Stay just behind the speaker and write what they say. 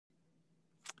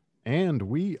And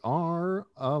we are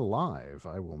alive.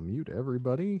 I will mute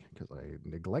everybody because I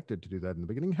neglected to do that in the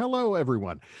beginning. Hello,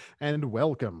 everyone, and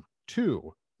welcome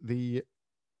to the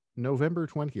November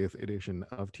 20th edition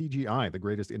of TGI, the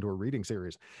greatest indoor reading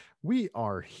series. We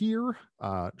are here,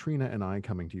 Trina and I,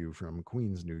 coming to you from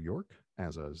Queens, New York,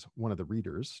 as is one of the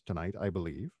readers tonight, I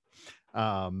believe.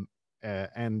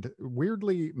 And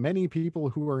weirdly, many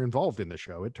people who are involved in the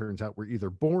show, it turns out, were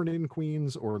either born in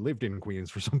Queens or lived in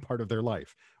Queens for some part of their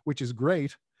life, which is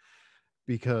great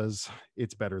because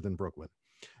it's better than Brooklyn.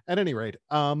 At any rate,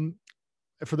 for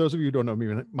those of you who don't know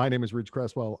me, my name is Ridge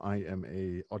Cresswell. I am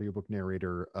a audiobook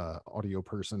narrator, audio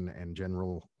person, and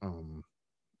general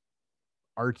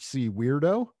artsy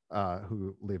weirdo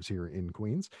who lives here in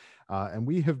Queens. And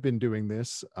we have been doing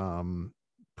this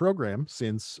program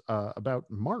since about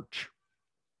March,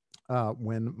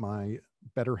 when my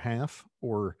better half,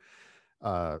 or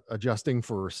adjusting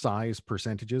for size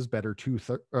percentages, better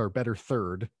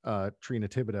third, Trina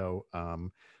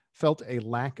Thibodeau, felt a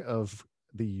lack of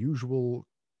the usual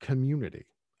community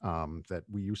that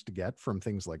we used to get from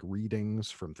things like readings,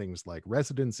 from things like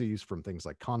residencies, from things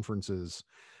like conferences,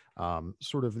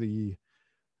 sort of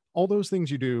all those things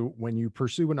you do when you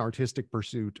pursue an artistic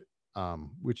pursuit,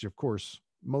 which of course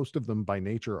most of them by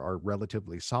nature are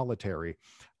relatively solitary.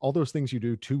 All those things you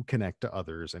do to connect to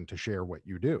others and to share what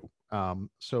you do.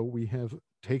 So we have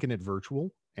taken it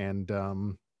virtual, and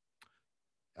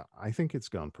I think it's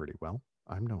gone pretty well.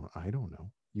 I don't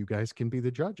know. You guys can be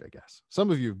the judge, I guess.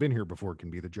 Some of you have been here before, can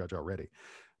be the judge already,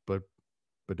 but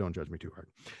don't judge me too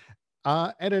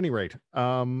hard. At any rate,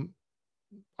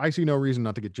 I see no reason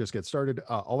not to just get started.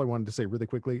 All I wanted to say really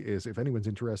quickly is if anyone's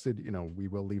interested, we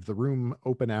will leave the room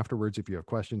open afterwards if you have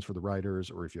questions for the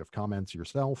writers or if you have comments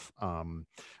yourself.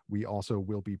 We also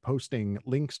will be posting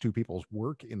links to people's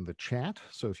work in the chat.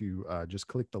 So if you just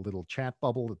click the little chat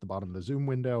bubble at the bottom of the Zoom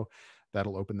window,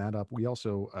 that'll open that up. We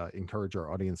also encourage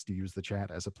our audience to use the chat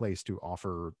as a place to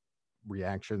offer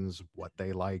reactions, what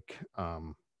they like,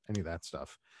 any of that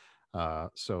stuff.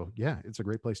 So yeah, it's a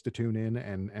great place to tune in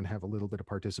and have a little bit of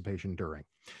participation during.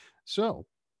 So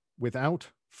without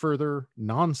further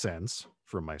nonsense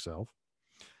from myself,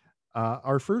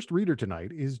 our first reader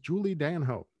tonight is Julie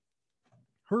Danho.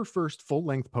 Her first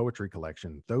full-length poetry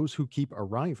collection, Those Who Keep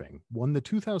Arriving, won the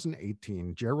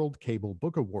 2018 Gerald Cable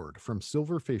Book Award from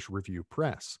Silverfish Review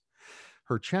Press.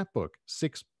 Her chapbook,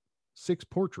 Six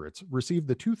Portraits, received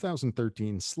the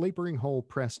 2013 Slapering Hole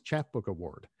Press Chapbook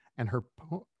Award, and her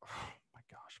oh my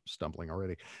gosh, I'm stumbling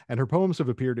already. And her poems have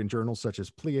appeared in journals such as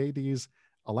Pleiades,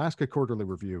 Alaska Quarterly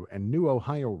Review, and New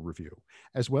Ohio Review,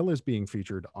 as well as being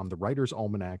featured on the Writer's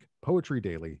Almanac, Poetry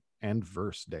Daily, and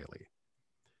Verse Daily.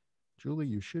 Julie,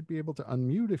 you should be able to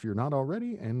unmute if you're not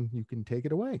already, and you can take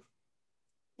it away.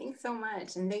 Thanks so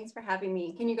much, and thanks for having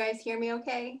me. Can you guys hear me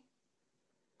okay?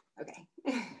 Okay.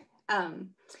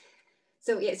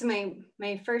 So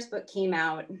my first book came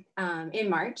out in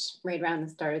March, right around the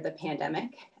start of the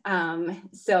pandemic.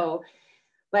 But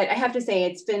I have to say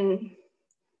it's been,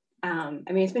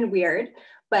 it's been weird,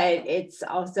 but it's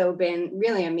also been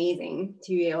really amazing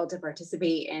to be able to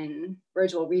participate in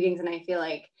virtual readings. And I feel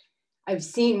like I've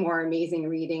seen more amazing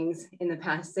readings in the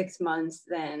past 6 months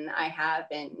than I have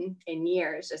in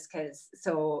years, just because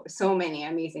so many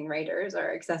amazing writers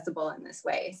are accessible in this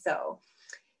way. So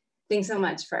thanks so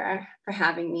much for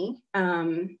having me.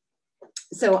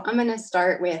 So I'm going to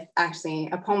start with actually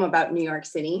a poem about New York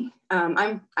City.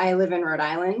 I live in Rhode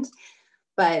Island,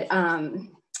 but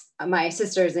my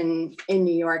sister's in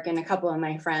New York and a couple of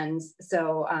my friends.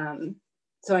 So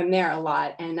I'm there a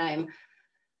lot, and I'm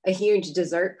a huge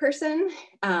dessert person.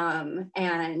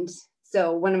 And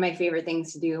so one of my favorite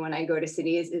things to do when I go to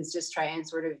cities is just try and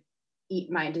sort of eat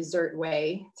my dessert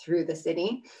way through the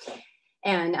city.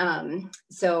 And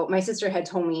so my sister had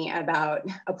told me about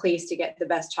a place to get the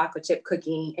best chocolate chip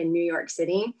cookie in New York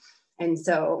City. And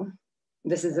so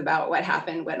this is about what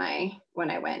happened when I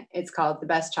went. It's called The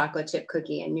Best Chocolate Chip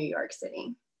Cookie in New York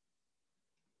City.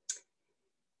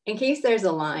 In case there's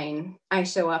a line, I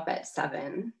show up at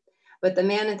 7, but the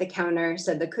man at the counter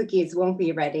said the cookies won't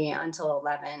be ready until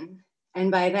 11.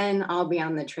 And by then I'll be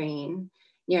on the train,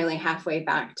 nearly halfway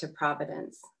back to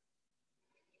Providence.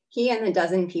 He and the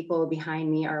dozen people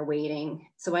behind me are waiting,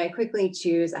 so I quickly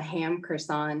choose a ham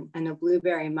croissant and a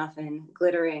blueberry muffin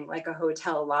glittering like a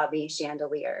hotel lobby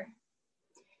chandelier.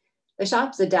 The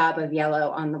shop's a dab of yellow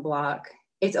on the block.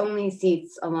 It's only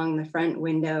seats along the front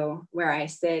window where I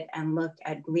sit and look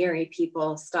at bleary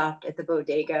people stopped at the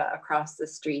bodega across the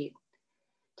street,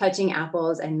 touching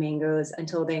apples and mangoes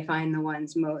until they find the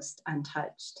ones most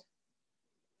untouched.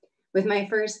 With my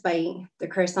first bite, the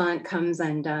croissant comes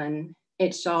undone.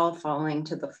 its shawl falling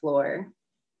to the floor.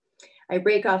 I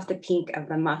break off the peak of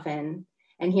the muffin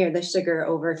and hear the sugar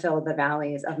overfill the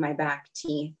valleys of my back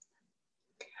teeth.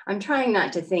 I'm trying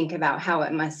not to think about how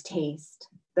it must taste,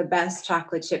 the best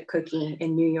chocolate chip cookie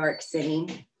in New York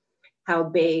City, how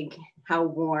big, how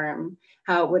warm,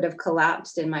 how it would have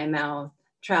collapsed in my mouth,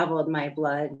 traveled my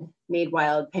blood, made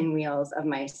wild pinwheels of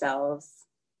my cells.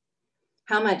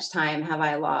 How much time have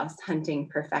I lost hunting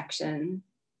perfection?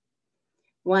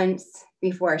 Once,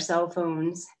 before cell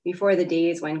phones, before the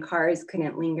days when cars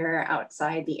couldn't linger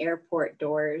outside the airport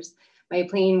doors, my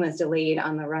plane was delayed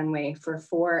on the runway for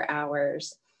 4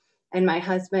 hours. And my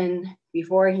husband,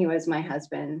 before he was my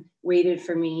husband, waited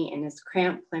for me in his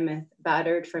cramped Plymouth,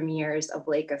 battered from years of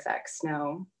lake effect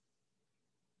snow.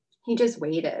 He just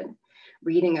waited,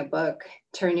 reading a book,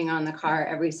 turning on the car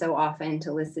every so often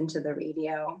to listen to the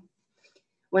radio.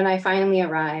 When I finally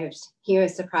arrived, he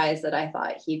was surprised that I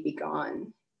thought he'd be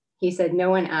gone. He said no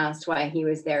one asked why he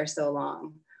was there so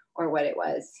long or what it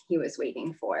was he was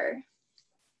waiting for.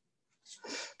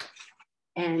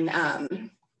 And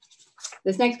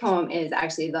this next poem is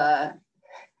actually the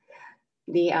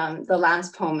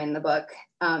last poem in the book,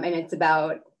 and it's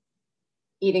about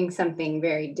eating something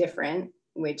very different,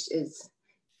 which is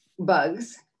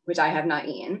bugs, which I have not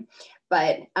eaten.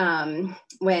 But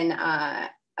when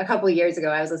a couple of years ago,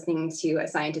 I was listening to a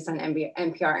scientist on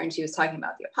NPR, and she was talking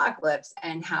about the apocalypse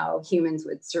and how humans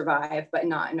would survive, but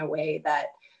not in a way that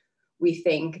we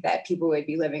think that people would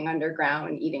be living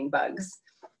underground eating bugs.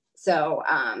 So,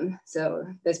 so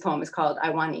this poem is called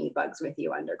 "I Want to Eat Bugs with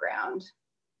You Underground."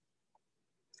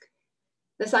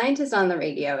 The scientist on the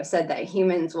radio said that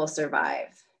humans will survive.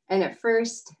 And at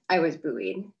first I was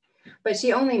buoyed, but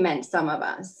she only meant some of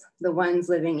us, the ones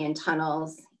living in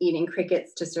tunnels, eating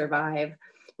crickets to survive,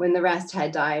 when the rest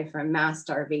had died from mass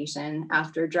starvation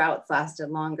after droughts lasted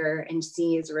longer and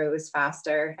seas rose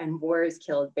faster and wars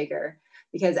killed bigger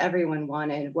because everyone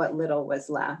wanted what little was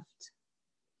left.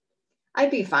 I'd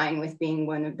be fine with being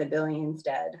one of the billions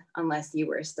dead unless you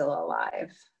were still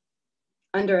alive.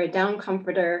 Under a down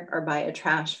comforter or by a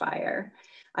trash fire,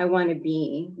 I want to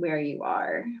be where you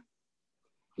are.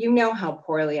 You know how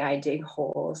poorly I dig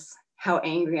holes, how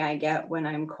angry I get when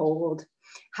I'm cold,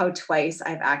 how twice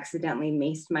I've accidentally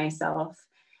maced myself,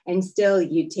 and still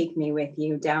you'd take me with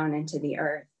you down into the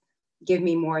earth, give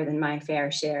me more than my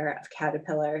fair share of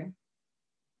caterpillar.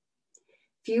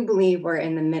 Few believe we're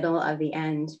in the middle of the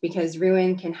end because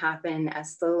ruin can happen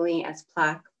as slowly as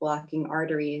plaque blocking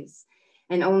arteries,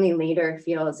 and only later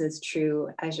feels as true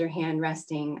as your hand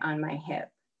resting on my hip,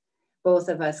 both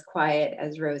of us quiet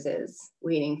as roses,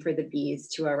 waiting for the bees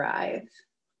to arrive.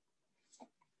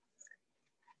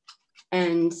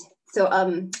 And so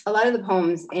a lot of the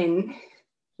poems in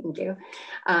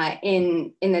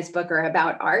this book are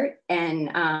about art.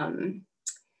 And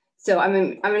so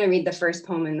I'm gonna read the first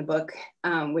poem in the book,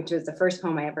 which was the first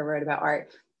poem I ever wrote about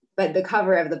art. But the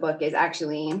cover of the book is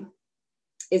actually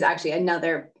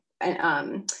another,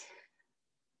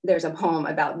 there's a poem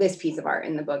about this piece of art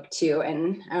in the book too.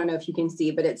 And I don't know if you can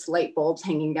see, but it's light bulbs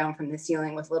hanging down from the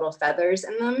ceiling with little feathers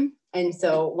in them. And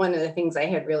so one of the things I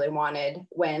had really wanted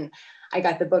when I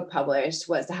got the book published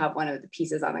was to have one of the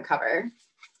pieces on the cover.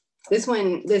 This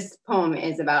poem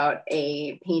is about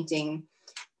a painting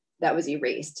that was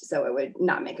erased, so it would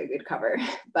not make a good cover,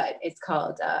 but it's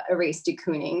called Erased de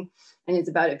Kooning, and it's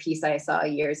about a piece I saw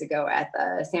years ago at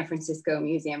the San Francisco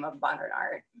Museum of Modern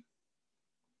Art.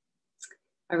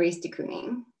 Erased de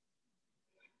Kooning.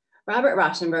 Robert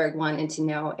Rauschenberg wanted to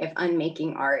know if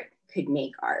unmaking art could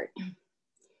make art.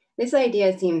 This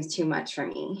idea seems too much for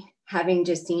me, having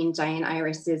just seen giant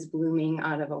irises blooming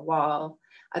out of a wall,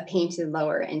 a painted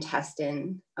lower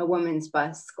intestine, a woman's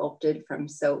bust sculpted from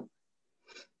soap.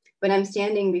 But I'm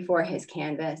standing before his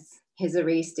canvas, his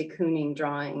Erased de Kooning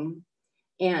drawing,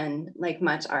 and like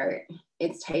much art,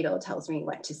 its title tells me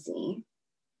what to see.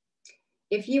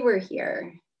 If you were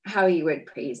here, how you would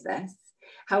praise this,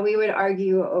 how we would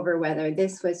argue over whether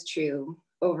this was true,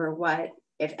 over what,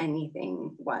 if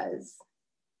anything, was.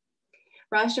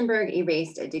 Rauschenberg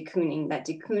erased a de Kooning that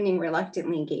de Kooning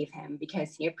reluctantly gave him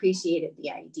because he appreciated the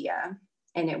idea,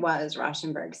 and it was,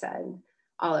 Rauschenberg said,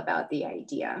 all about the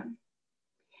idea.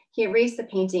 He erased the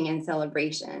painting in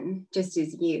celebration, just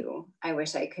as you, I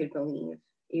wish I could believe,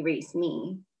 erase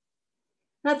me.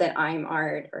 Not that I'm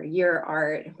art or you're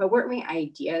art, but weren't we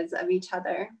ideas of each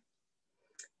other?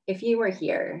 If you were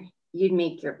here, you'd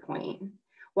make your point,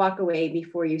 walk away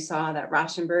before you saw that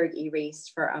Rauschenberg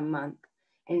erased for a month,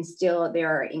 and still there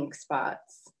are ink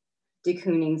spots, de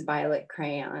Kooning's violet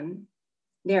crayon.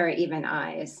 There are even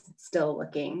eyes still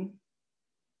looking.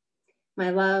 My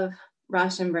love,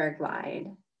 Rauschenberg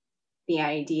lied. The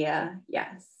idea,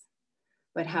 yes,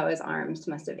 but how his arms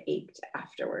must have ached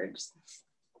afterwards.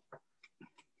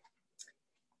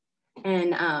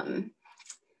 And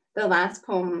the last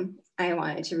poem I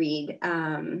wanted to read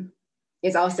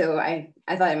is also, I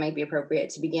thought it might be appropriate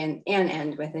to begin and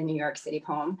end with a New York City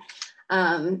poem.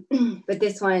 But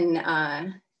this one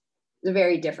is a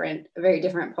very different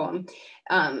poem.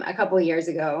 A couple of years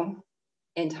ago,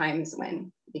 in times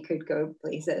when we could go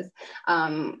places,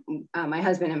 my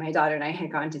husband and my daughter and I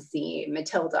had gone to see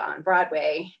Matilda on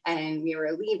Broadway, and we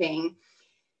were leaving.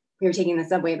 We were taking the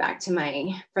subway back to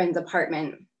my friend's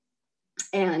apartment,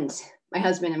 and my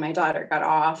husband and my daughter got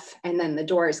off, and then the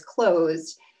doors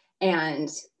closed,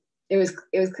 and it was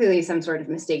clearly some sort of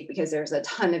mistake because there was a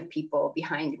ton of people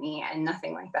behind me, and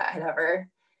nothing like that had ever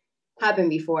happened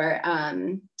before.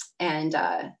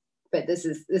 But this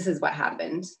is what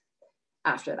happened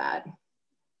after that.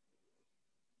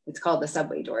 It's called The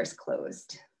Subway Doors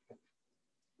Closed.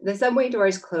 The subway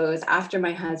doors closed after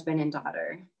my husband and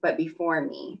daughter, but before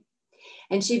me.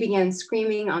 And she began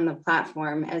screaming on the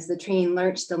platform as the train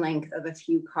lurched the length of a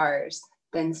few cars,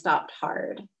 then stopped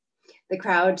hard. The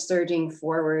crowd surging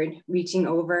forward, reaching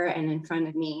over and in front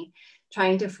of me,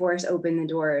 trying to force open the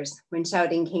doors when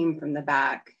shouting came from the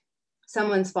back.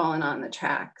 Someone's fallen on the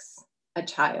tracks, a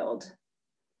child.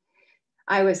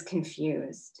 I was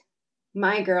confused.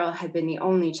 My girl had been the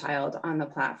only child on the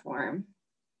platform.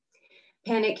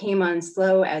 Panic came on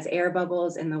slow as air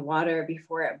bubbles in the water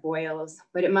before it boils,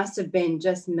 but it must have been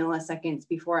just milliseconds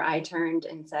before I turned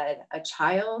and said, "A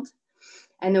child?"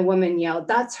 And the woman yelled,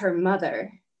 "That's her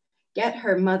mother. Get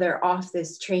her mother off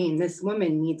this train. This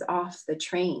woman needs off the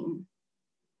train."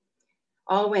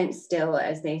 All went still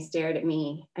as they stared at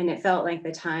me, and it felt like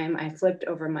the time I flipped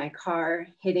over my car,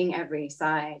 hitting every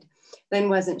side, then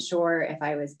wasn't sure if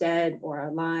I was dead or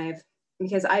alive,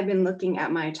 because I'd been looking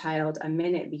at my child a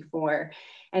minute before,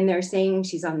 and they're saying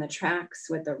she's on the tracks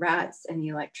with the rats and the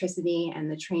electricity and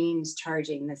the trains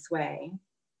charging this way.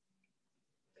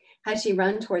 Had she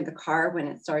run toward the car when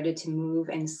it started to move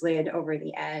and slid over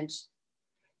the edge?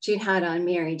 She'd had on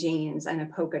Mary Jane's and a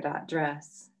polka dot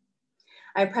dress.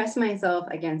 I pressed myself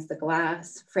against the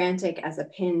glass, frantic as a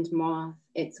pinned moth,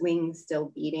 its wings still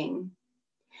beating.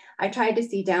 I tried to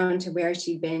see down to where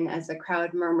she'd been as the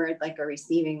crowd murmured like a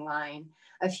receiving line,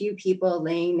 a few people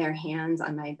laying their hands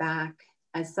on my back,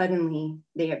 as suddenly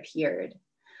they appeared.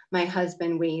 My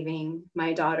husband waving,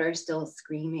 my daughter still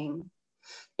screaming.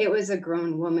 It was a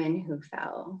grown woman who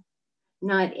fell,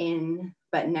 not in,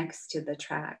 but next to the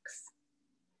tracks.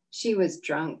 She was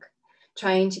drunk,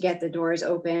 trying to get the doors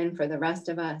open for the rest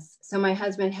of us. So my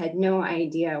husband had no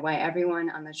idea why everyone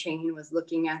on the train was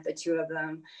looking at the two of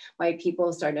them, why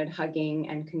people started hugging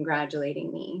and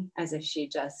congratulating me as if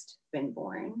she'd just been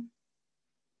born.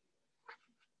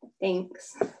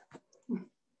 Thanks.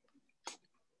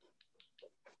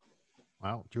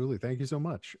 Wow, Julie, thank you so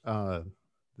much. I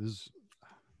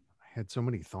had so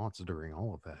many thoughts during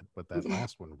all of that, but that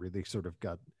last one really sort of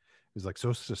it was like so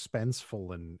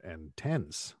suspenseful and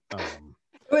tense. That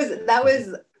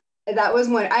was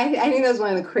one. I think that was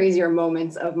one of the crazier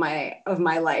moments of my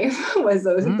life. Was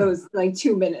those like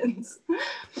 2 minutes.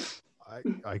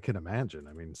 I can imagine.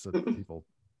 I mean, so people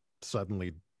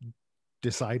suddenly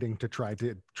deciding to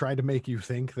try to make you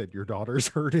think that your daughter's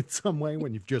hurt in some way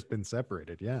when you've just been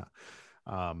separated. Yeah.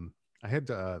 I had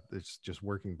it's just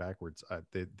working backwards.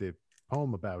 The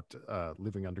poem about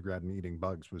living underground and eating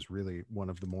bugs was really one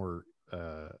of the more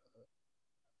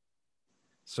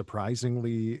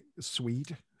surprisingly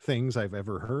sweet things I've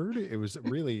ever heard. It was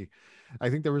really, I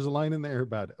think there was a line in there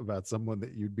about someone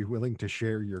that you'd be willing to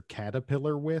share your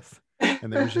caterpillar with.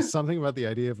 And there was just something about the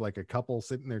idea of like a couple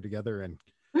sitting there together and,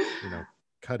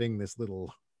 cutting this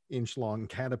little inch-long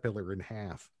caterpillar in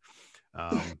half.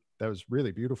 That was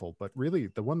really beautiful. But really,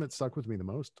 the one that stuck with me the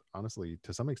most, honestly,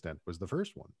 to some extent, was the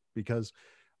first one, because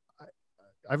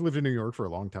I've lived in New York for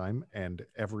a long time, and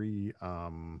every,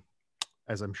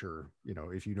 as I'm sure,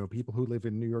 if you know people who live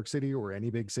in New York City or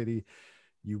any big city,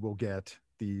 you will get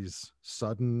these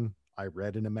sudden, I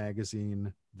read in a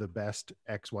magazine, the best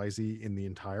XYZ in the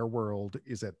entire world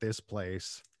is at this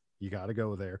place. You got to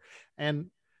go there. And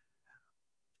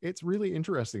it's really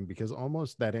interesting because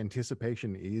almost that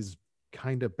anticipation is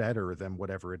kind of better than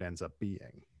whatever it ends up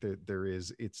being.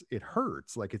 It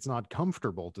hurts. Like, it's not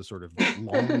comfortable to sort of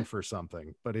long for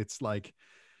something, but it's like,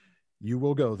 you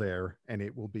will go there and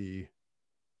it will be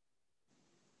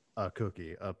a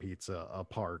cookie, a pizza, a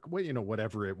park,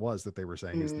 whatever it was that they were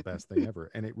saying is the best thing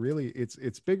ever. And it really,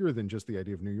 it's bigger than just the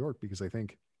idea of New York, because I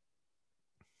think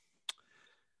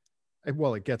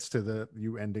Well, it gets to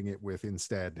you ending it with,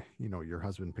 instead, your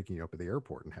husband picking you up at the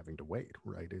airport and having to wait,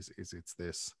 right? It's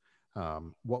this,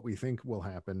 what we think will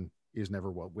happen is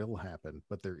never what will happen,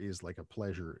 but there is like a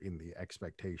pleasure in the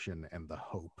expectation and the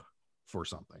hope for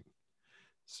something.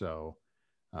 So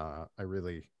that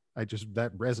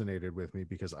resonated with me,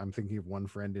 because I'm thinking of one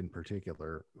friend in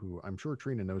particular who, I'm sure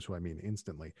Trina knows who I mean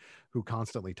instantly, who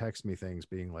constantly texts me things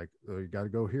being like, oh, you got to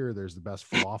go here, there's the best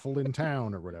falafel in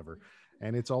town, or whatever.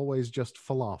 And it's always just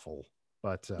falafel.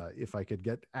 But if I could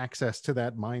get access to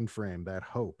that mind frame, that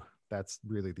hope, that's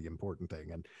really the important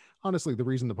thing. And honestly, the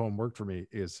reason the poem worked for me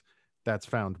is that's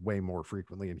found way more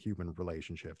frequently in human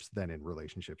relationships than in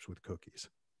relationships with cookies.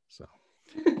 So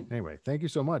anyway, thank you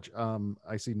so much.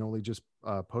 I see Noli just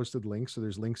posted links. So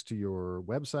there's links to your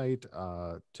website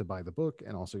to buy the book,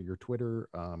 and also your Twitter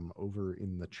over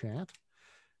in the chat.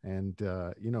 And,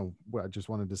 I just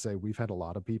wanted to say we've had a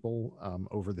lot of people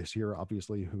over this year,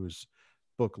 obviously, whose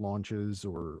book launches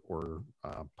or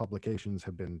publications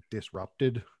have been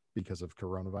disrupted because of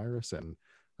coronavirus. And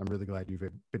I'm really glad you've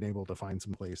been able to find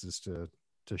some places to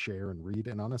share and read.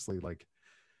 And honestly, like,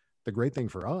 the great thing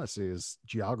for us is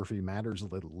geography matters a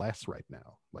little less right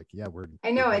now. Like, yeah, I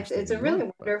know we're it's a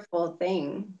really wonderful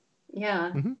thing.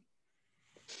 Yeah. Mm-hmm.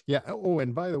 Yeah. Oh,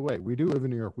 and by the way, we do live in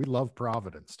New York. We love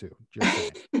Providence too. Just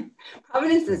saying.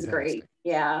 Providence is great.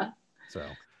 Yeah. So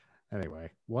anyway,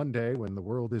 one day when the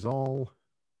world is all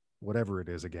whatever it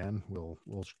is again,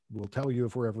 we'll tell you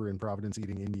if we're ever in Providence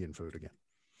eating Indian food again.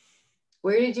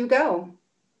 Where did you go?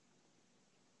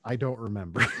 I don't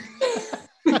remember.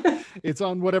 It's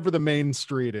on whatever the main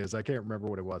street is. I can't remember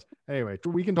what it was. Anyway,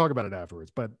 we can talk about it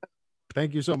afterwards. But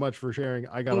thank you so much for sharing.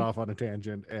 I got off on a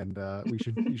tangent, and we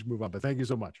should move on. But thank you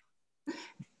so much.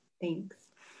 Thanks.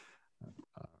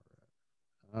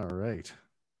 All right.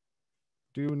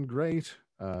 Doing great.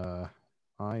 I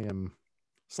am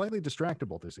slightly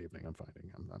distractible this evening, I'm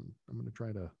finding. I'm going to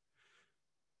try to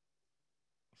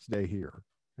stay here.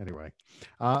 Anyway,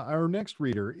 our next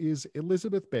reader is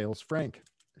Elizabeth Bales Frank.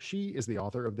 She is the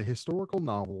author of the historical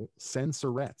novel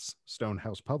Censorettes,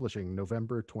 Stonehouse Publishing,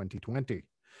 November 2020.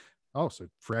 Oh, so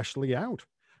freshly out.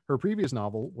 Her previous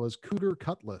novel was Cooter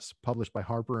Cutlass, published by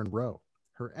Harper & Row.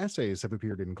 Her essays have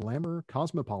appeared in Glamour,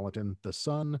 Cosmopolitan, The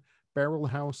Sun, Barrel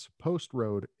House, Post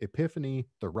Road, Epiphany,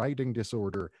 The Writing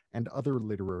Disorder, and other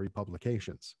literary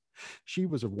publications. She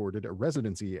was awarded a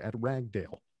residency at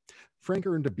Ragdale. Frank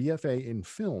earned a BFA in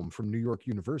film from New York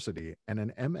University and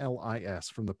an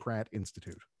MLIS from the Pratt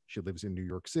Institute. She lives in New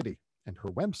York City, and her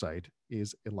website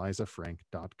is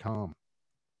elizafrank.com.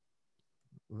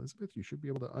 Elizabeth, you should be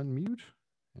able to unmute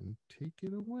and take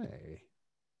it away.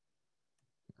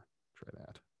 Try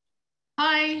that.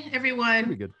 Hi, everyone. That'd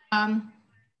be good.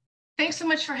 Thanks so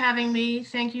much for having me.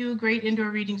 Thank you, great indoor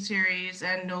reading series,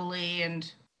 and Noli,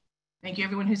 and thank you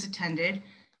everyone who's attended.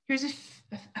 Here's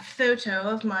a photo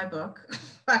of my book,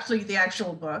 actually the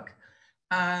actual book,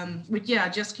 which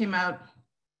just came out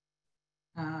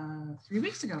 3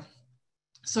 weeks ago.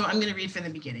 So I'm gonna read from the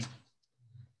beginning.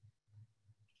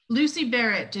 Lucy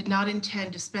Barrett did not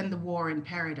intend to spend the war in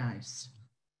paradise.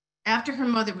 After her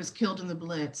mother was killed in the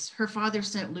Blitz, her father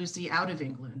sent Lucy out of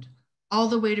England, all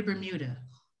the way to Bermuda,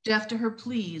 deaf to her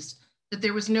pleas that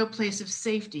there was no place of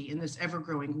safety in this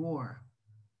ever-growing war.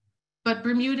 But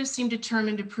Bermuda seemed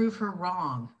determined to prove her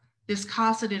wrong, this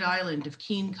cosseted island of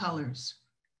keen colors,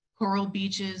 coral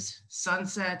beaches,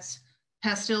 sunsets,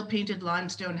 pastel-painted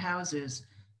limestone houses,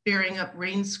 bearing up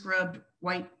rain-scrubbed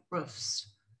white roofs.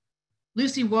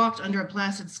 Lucy walked under a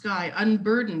placid sky,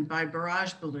 unburdened by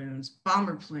barrage balloons,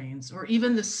 bomber planes, or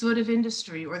even the soot of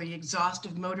industry or the exhaust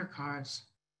of motor cars.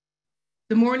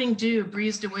 The morning dew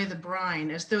breezed away the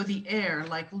brine as though the air,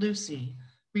 like Lucy,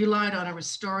 relied on a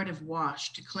restorative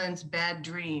wash to cleanse bad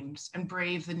dreams and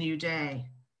brave the new day.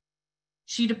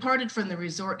 She departed from the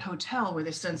resort hotel where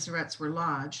the Censorettes were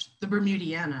lodged, the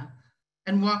Bermudiana,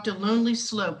 and walked a lonely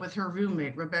slope with her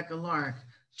roommate, Rebecca Lark,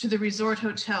 to the resort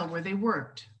hotel where they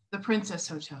worked, the Princess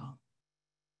Hotel.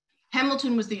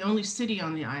 Hamilton was the only city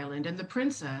on the island, and the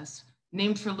Princess,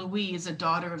 named for Louise, a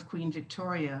daughter of Queen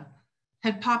Victoria,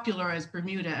 had popularized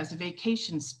Bermuda as a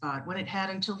vacation spot when it had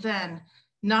until then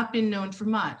not been known for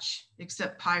much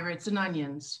except pirates and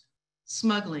onions,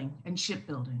 smuggling and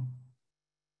shipbuilding.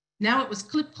 Now it was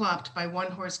clip-clopped by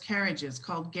one-horse carriages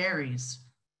called gharries,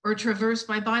 or traversed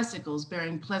by bicycles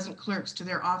bearing pleasant clerks to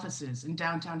their offices in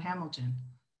downtown Hamilton.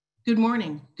 Good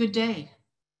morning, good day.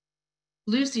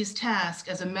 Lucy's task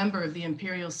as a member of the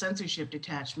Imperial Censorship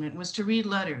Detachment was to read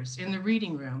letters in the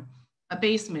reading room, a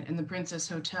basement in the Princess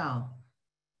Hotel.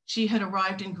 She had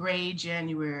arrived in gray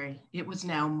January. It was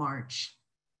now March.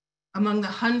 Among the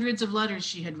hundreds of letters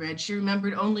she had read, she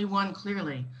remembered only one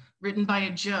clearly, written by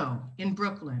a Joe in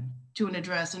Brooklyn to an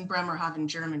address in Bremerhaven,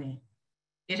 Germany.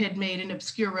 It had made an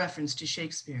obscure reference to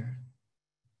Shakespeare.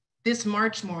 This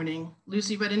March morning,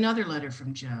 Lucy read another letter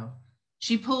from Joe.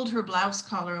 She pulled her blouse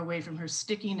collar away from her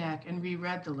sticky neck and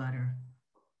reread the letter.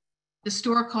 The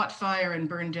store caught fire and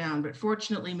burned down, but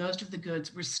fortunately most of the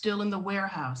goods were still in the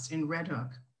warehouse in Red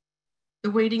Hook.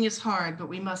 The waiting is hard, but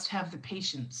we must have the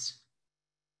patience.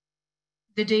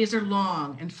 The days are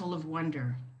long and full of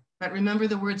wonder, but remember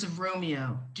the words of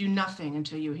Romeo, do nothing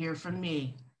until you hear from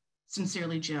me.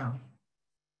 Sincerely, Joe.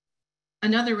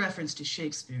 Another reference to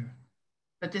Shakespeare,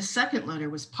 but this second letter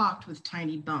was pocked with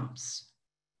tiny bumps.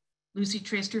 Lucy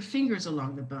traced her fingers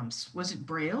along the bumps. Was it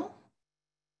Braille?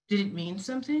 Did it mean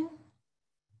something?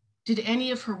 Did any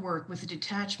of her work with the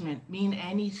detachment mean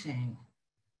anything?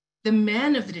 The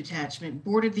men of the detachment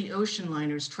boarded the ocean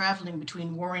liners traveling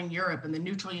between warring Europe and the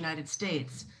neutral United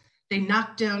States. They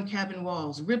knocked down cabin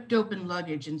walls, ripped open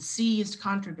luggage, and seized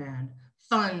contraband,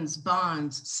 funds,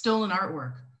 bonds, stolen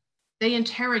artwork. They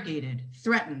interrogated,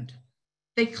 threatened.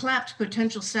 They clapped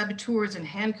potential saboteurs in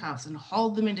handcuffs and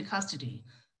hauled them into custody.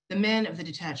 The men of the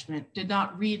detachment did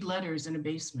not read letters in a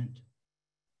basement.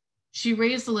 She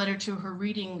raised the letter to her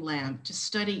reading lamp to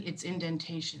study its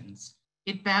indentations.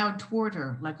 It bowed toward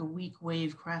her like a weak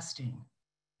wave cresting.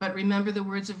 But remember the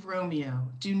words of Romeo,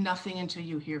 do nothing until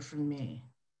you hear from me.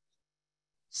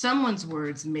 Someone's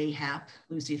words, mayhap,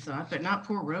 Lucy thought, but not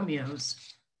poor Romeo's.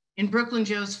 In Brooklyn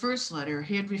Joe's first letter,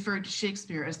 he had referred to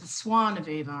Shakespeare as the Swan of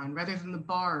Avon rather than the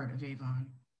Bard of Avon.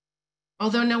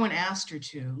 Although no one asked her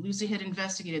to, Lucy had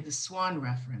investigated the Swan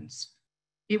reference.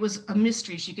 It was a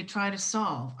mystery she could try to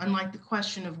solve, unlike the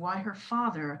question of why her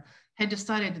father had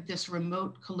decided that this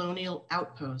remote colonial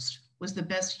outpost was the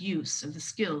best use of the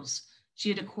skills she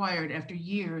had acquired after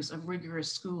years of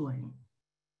rigorous schooling.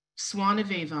 Swan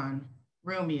of Avon,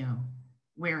 Romeo,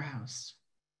 warehouse.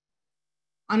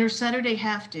 On her Saturday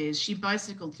half-days, she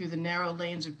bicycled through the narrow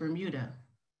lanes of Bermuda,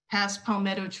 past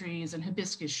palmetto trees and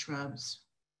hibiscus shrubs.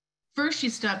 First, she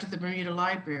stopped at the Bermuda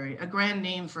Library, a grand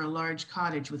name for a large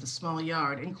cottage with a small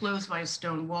yard enclosed by a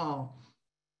stone wall.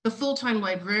 The full-time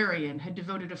librarian had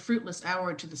devoted a fruitless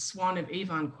hour to the Swan of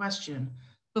Avon question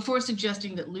before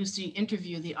suggesting that Lucy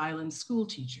interview the island's school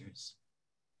teachers.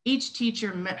 Each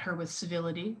teacher met her with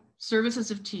civility,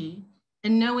 services of tea,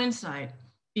 and no insight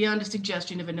beyond a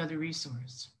suggestion of another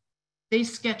resource. They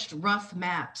sketched rough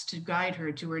maps to guide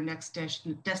her to her next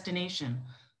destination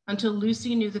until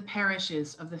Lucy knew the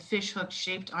parishes of the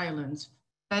fishhook-shaped islands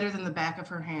better than the back of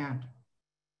her hand.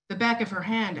 The back of her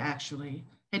hand, actually,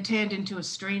 had tanned into a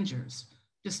stranger's,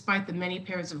 despite the many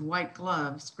pairs of white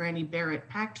gloves Granny Barrett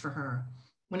packed for her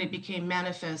when it became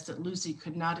manifest that Lucy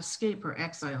could not escape her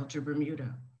exile to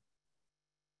Bermuda.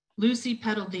 Lucy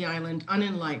pedaled the island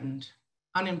unenlightened,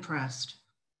 unimpressed.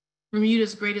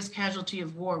 Bermuda's greatest casualty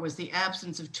of war was the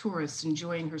absence of tourists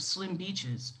enjoying her slim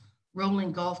beaches,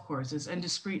 rolling golf courses, and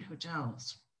discreet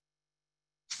hotels.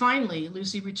 Finally,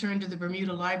 Lucy returned to the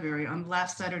Bermuda Library on the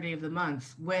last Saturday of the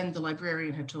month when, the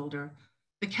librarian had told her,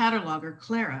 the cataloger,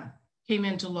 Clara, came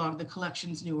in to log the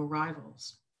collection's new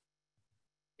arrivals.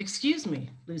 "Excuse me,"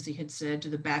 Lucy had said to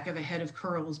the back of a head of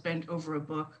curls bent over a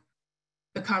book,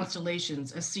 The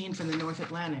Constellations, as seen from the North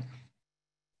Atlantic.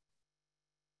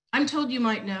 "I'm told you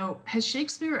might know, has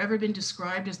Shakespeare ever been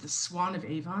described as the Swan of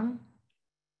Avon?"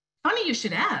 "Funny you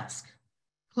should ask."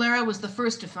 Clara was the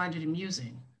first to find it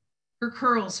amusing. Her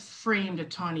curls framed a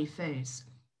tawny face.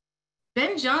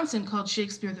 "Ben Jonson called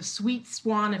Shakespeare the sweet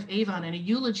swan of Avon in a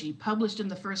eulogy published in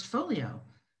the first folio.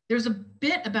 There's a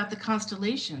bit about the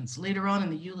constellations later on in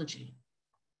the eulogy."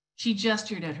 She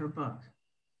gestured at her book.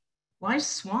 "Why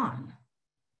swan?"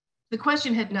 The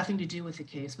question had nothing to do with the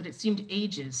case, but it seemed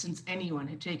ages since anyone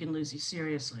had taken Lucy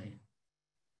seriously.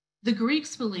 The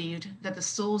Greeks believed that the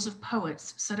souls of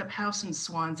poets set up house in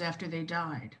swans after they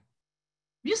died.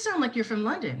 "You sound like you're from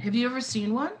London. Have you ever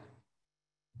seen one?"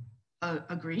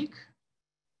 A Greek?"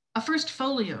 "A first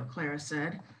folio," Clara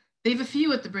said. "They've a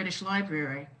few at the British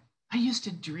Library. I used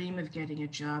to dream of getting a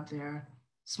job there.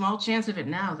 Small chance of it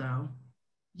now, though."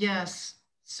 "Yes,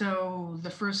 so the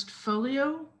first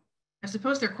folio? I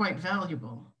suppose they're quite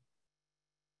valuable."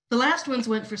 "The last ones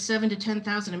went for $7,000 to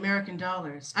 $10,000 American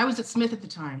dollars. I was at Smith at the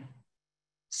time."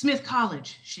 "Smith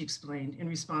College," she explained in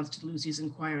response to Lucy's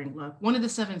inquiring look. "One of the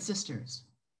Seven Sisters."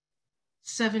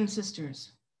 "Seven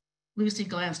Sisters." Lucy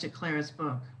glanced at Clara's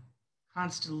book.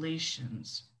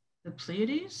 "Constellations. The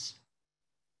Pleiades?"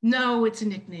 "No, it's a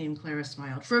nickname," Clara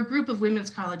smiled, "for a group of women's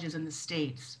colleges in the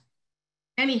States.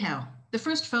 Anyhow, the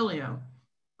first folio,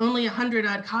 only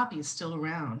 100-odd copies still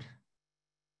around."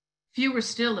 Fewer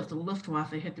still if the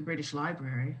Luftwaffe hit the British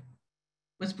Library.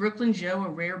 Was Brooklyn Joe a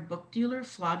rare book dealer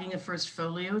flogging a first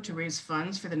folio to raise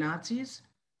funds for the Nazis?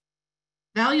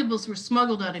 Valuables were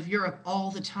smuggled out of Europe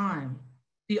all the time.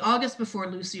 The August before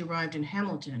Lucy arrived in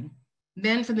Hamilton,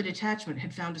 men from the detachment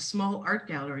had found a small art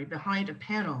gallery behind a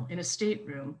panel in a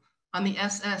stateroom on the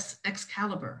SS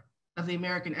Excalibur of the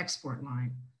American export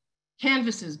line.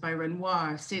 Canvases by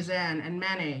Renoir, Cézanne, and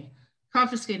Manet,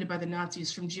 confiscated by the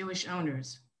Nazis from Jewish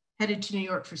owners, headed to New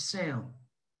York for sale.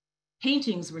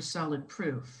 Paintings were solid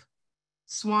proof.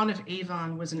 Swan of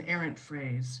Avon was an errant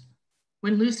phrase.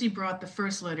 When Lucy brought the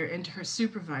first letter into her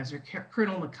supervisor,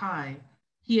 Colonel Mackay,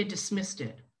 he had dismissed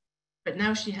it. But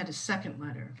now she had a second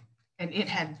letter, and it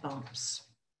had bumps.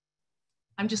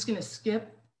 I'm just going to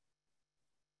skip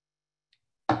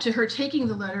to her taking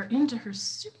the letter into her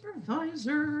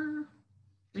supervisor,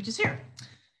 which is here.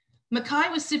 Mackay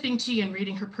was sipping tea and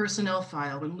reading her personnel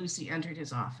file when Lucy entered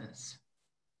his office.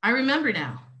 I remember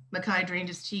now. Mackay drained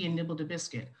his tea and nibbled a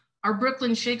biscuit. Our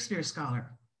Brooklyn Shakespeare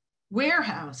scholar.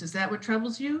 Warehouse, is that what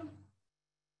troubles you?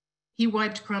 He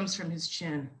wiped crumbs from his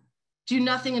chin. Do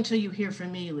nothing until you hear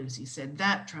from me, Lucy said.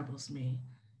 That troubles me.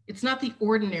 It's not the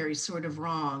ordinary sort of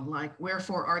wrong, like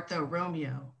wherefore art thou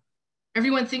Romeo?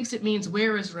 Everyone thinks it means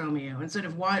where is Romeo instead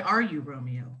of why are you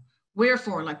Romeo?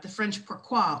 Wherefore, like the French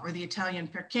pourquoi or the Italian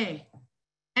perché.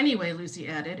 Anyway, Lucy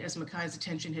added, as Mackay's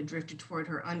attention had drifted toward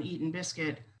her uneaten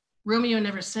biscuit, Romeo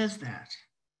never says that.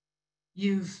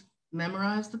 You've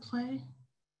memorized the play?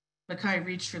 Mackay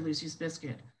reached for Lucy's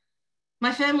biscuit.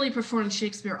 My family performed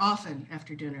Shakespeare often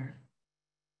after dinner.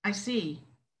 I see.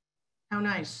 How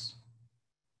nice.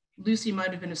 Lucy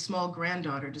might have been a small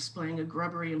granddaughter displaying a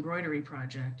grubbery embroidery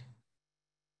project.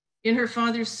 In her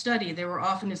father's study, there were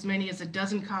often as many as a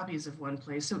dozen copies of one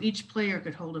play, so each player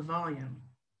could hold a volume.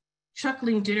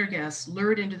 Chuckling dinner guests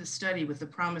lured into the study with the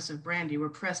promise of brandy were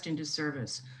pressed into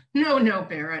service. No, no,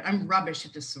 Barrett, I'm rubbish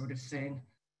at this sort of thing.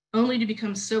 Only to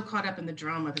become so caught up in the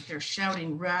drama that their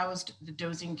shouting roused the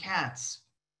dozing cats.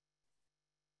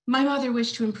 My mother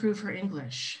wished to improve her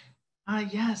English. Ah,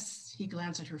 yes, he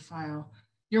glanced at her file.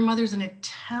 Your mother's an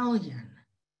Italian.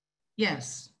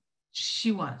 Yes,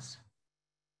 she was.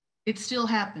 It still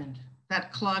happened,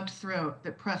 that clogged throat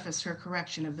that prefaced her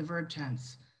correction of the verb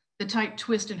tense, the tight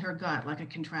twist in her gut like a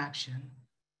contraction.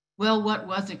 Well, what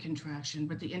was a contraction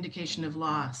but the indication of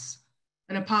loss?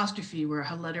 An apostrophe where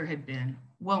her letter had been,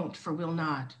 won't for will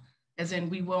not, as in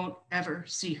we won't ever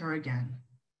see her again.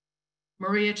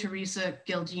 Maria Teresa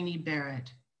Geldini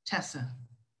Barrett, Tessa.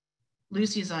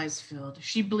 Lucy's eyes filled.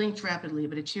 She blinked rapidly,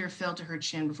 but a tear fell to her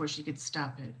chin before she could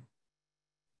stop it.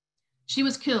 She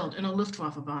was killed in a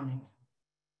Luftwaffe bombing.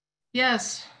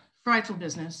 Yes, frightful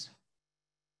business.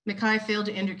 Mackay failed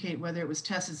to indicate whether it was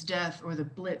Tessa's death or the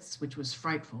Blitz, which was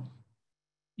frightful.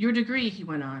 Your degree, he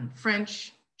went on,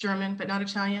 French, German, but not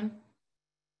Italian?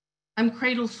 I'm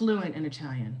cradle fluent in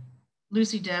Italian.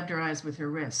 Lucy dabbed her eyes with her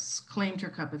wrists, claimed her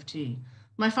cup of tea.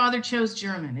 My father chose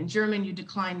German. In German, you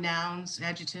decline nouns,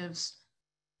 adjectives.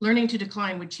 Learning to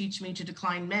decline would teach me to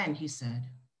decline men, he said,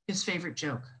 his favorite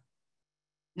joke.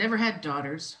 Never had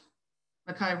daughters.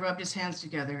 Mackay rubbed his hands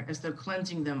together as though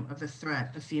cleansing them of the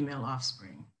threat of female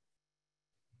offspring.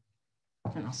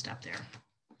 And I'll stop there.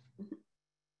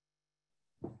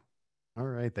 All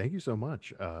right, thank you so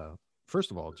much.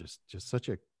 First of all, just such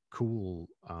a cool,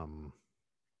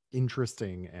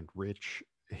 interesting and rich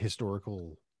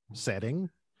historical setting.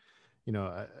 You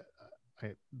know,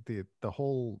 the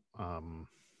whole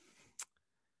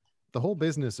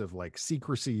business of like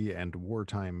secrecy and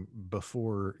wartime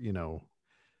before, you know,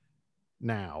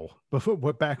 now, before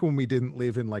what, back when we didn't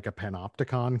live in like a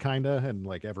panopticon kind of and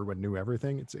like everyone knew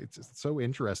everything. It's so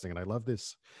interesting, and I love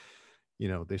this, you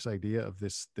know, this idea of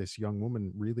this young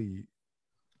woman really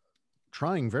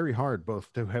trying very hard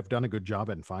both to have done a good job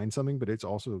and find something, but it's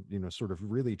also, you know, sort of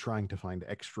really trying to find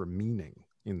extra meaning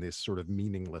in this sort of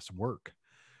meaningless work.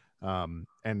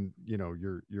 And you know,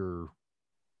 your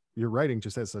writing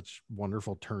just has such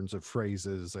wonderful turns of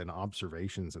phrases and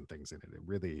observations and things in it.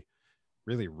 It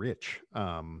really rich.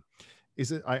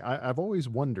 Is it, I've always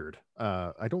wondered,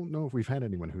 I don't know if we've had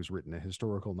anyone who's written a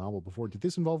historical novel before. Did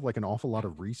this involve like an awful lot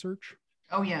of research?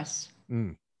 Oh, yes.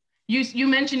 Mm. You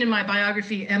mentioned in my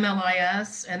biography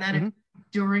MLIS, and that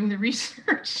during the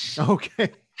research.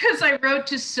 Okay. Because I wrote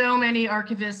to so many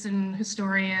archivists and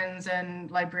historians and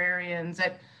librarians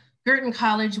at Girton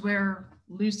College, where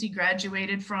Lucy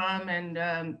graduated from, and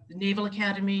the Naval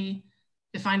Academy,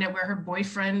 to find out where her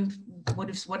boyfriend would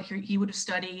have, what he would have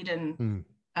studied, and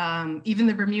even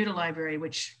the Bermuda Library,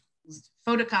 which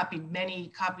photocopied many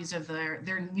copies of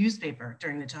their newspaper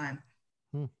during the time.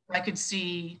 I could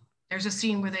see There's a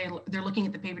scene where they're looking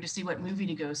at the paper to see what movie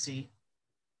to go see.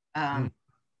 And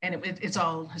it's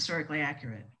all historically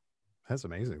accurate. That's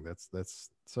amazing. That's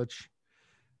such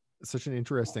an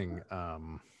interesting, I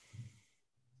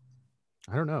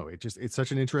don't know. It's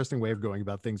such an interesting way of going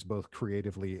about things, both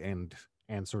creatively and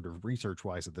sort of research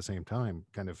wise at the same time,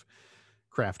 kind of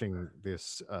crafting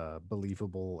this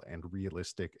believable and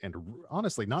realistic and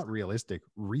honestly not realistic,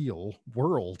 real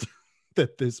world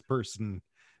that this person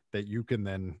that you can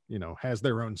then, has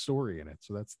their own story in it.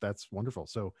 So that's wonderful.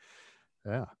 So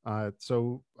yeah.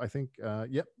 So I think,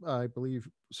 I believe,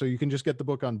 so you can just get the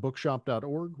book on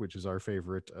bookshop.org, which is our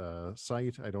favorite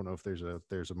site. I don't know if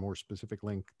there's a more specific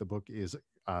link. The book is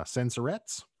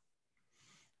Censorettes.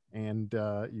 And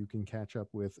you can catch up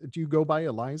with, do you go by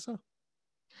Eliza?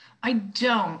 I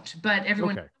don't, but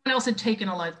everyone else had taken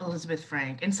Elizabeth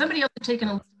Frank, and somebody else had taken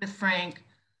Elizabeth Frank,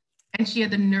 and she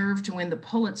had the nerve to win the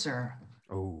Pulitzer.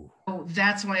 Oh,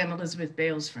 that's why I'm Elizabeth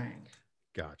Bales Frank.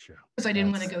 Gotcha. Because I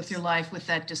didn't want to go through life with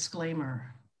that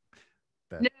disclaimer.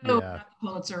 Not the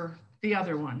Pulitzer, the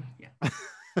other one. Yeah.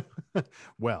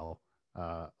 Well,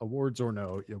 awards or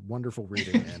no, wonderful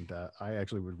reading, and I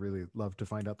actually would really love to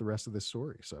find out the rest of this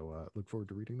story. So look forward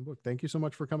to reading the book. Thank you so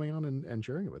much for coming on and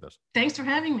sharing it with us. Thanks for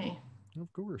having me.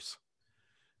 Of course.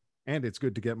 And it's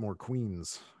good to get more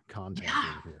Queens content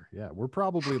in here. Yeah, we're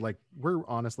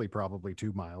honestly probably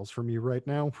 2 miles from you right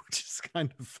now, which is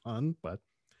kind of fun, but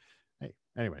hey,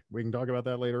 anyway, we can talk about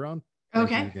that later on.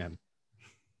 Thank you again.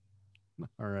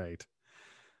 All right.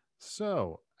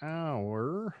 So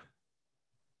our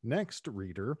next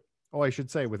reader, I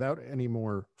should say, without any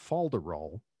more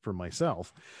falderall from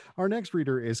myself, our next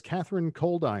reader is Katharine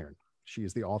Coldiron. She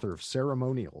is the author of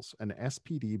Ceremonials, an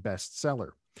SPD bestseller.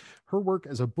 Her work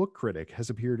as a book critic has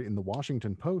appeared in The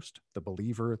Washington Post, The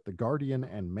Believer, The Guardian,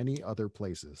 and many other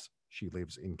places. She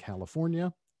lives in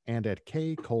California and at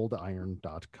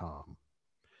kcoldiron.com.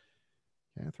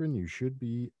 Katharine, you should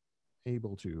be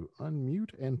able to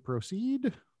unmute and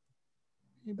proceed.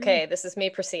 Maybe? Okay, this is me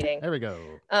proceeding. There we go.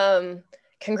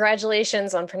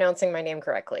 Congratulations on pronouncing my name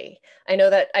correctly. I know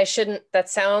that I shouldn't, that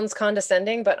sounds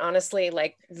condescending, but honestly,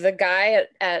 like the guy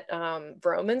at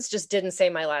Broman's just didn't say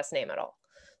my last name at all.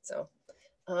 So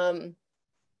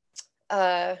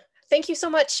thank you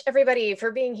so much, everybody, for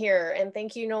being here. And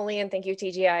thank you, Noli, and thank you,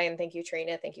 TGI, and thank you,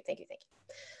 Trina. Thank you, thank you, thank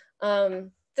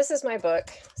you. This is my book,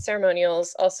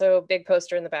 Ceremonials, also big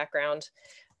poster in the background.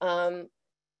 I'm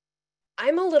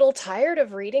a little tired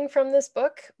of reading from this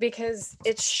book because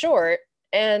it's short.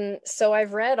 And so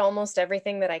I've read almost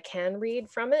everything that I can read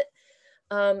from it.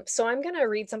 So I'm going to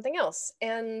read something else.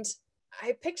 And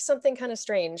I picked something kind of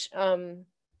strange.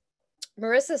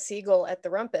 Marissa Siegel at The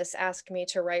Rumpus asked me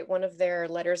to write one of their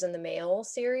Letters in the Mail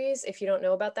series. If you don't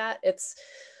know about that, it's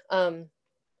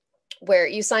where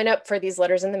you sign up for these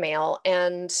letters in the mail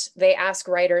and they ask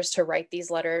writers to write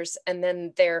these letters and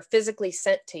then they're physically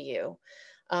sent to you.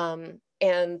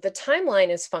 And the timeline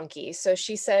is funky. So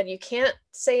she said, you can't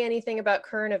say anything about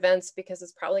current events because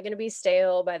it's probably going to be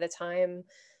stale by the time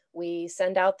we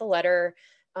send out the letter.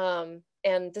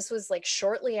 And this was like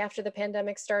shortly after the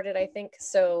pandemic started, I think.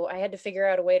 So I had to figure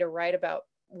out a way to write about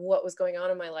what was going on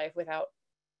in my life without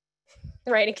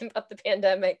writing about the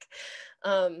pandemic.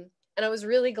 And I was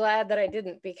really glad that I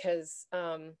didn't because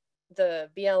the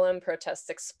BLM protests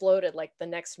exploded like the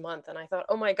next month. And I thought,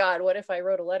 oh my God, what if I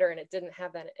wrote a letter and it didn't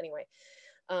have that anyway?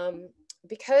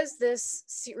 Because this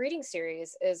reading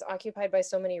series is occupied by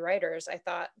so many writers, I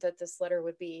thought that this letter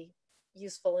would be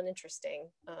useful and interesting.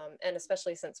 And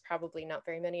especially since probably not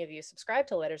very many of you subscribe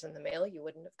to Letters in the Mail, you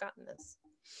wouldn't have gotten this.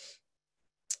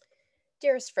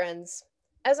 Dearest friends,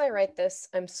 as I write this,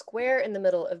 I'm square in the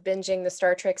middle of binging the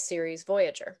Star Trek series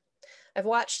Voyager. I've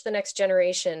watched The Next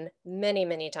Generation many,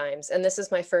 many times, and this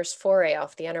is my first foray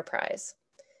off the Enterprise.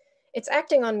 It's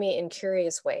acting on me in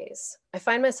curious ways. I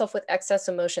find myself with excess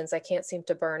emotions I can't seem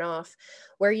to burn off,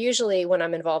 where usually when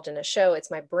I'm involved in a show,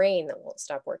 it's my brain that won't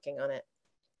stop working on it.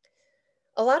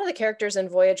 A lot of the characters in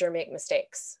Voyager make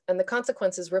mistakes, and the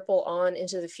consequences ripple on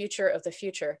into the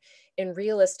future in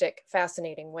realistic,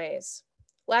 fascinating ways.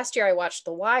 Last year, I watched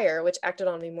The Wire, which acted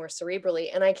on me more cerebrally,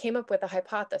 and I came up with a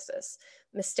hypothesis.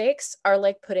 Mistakes are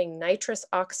like putting nitrous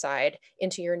oxide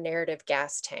into your narrative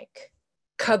gas tank.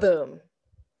 Kaboom!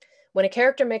 When a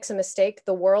character makes a mistake,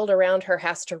 the world around her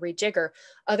has to rejigger.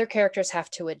 Other characters have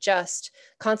to adjust.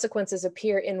 Consequences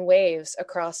appear in waves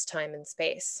across time and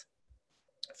space.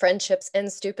 Friendships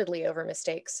end stupidly over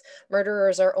mistakes.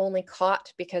 Murderers are only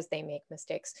caught because they make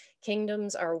mistakes.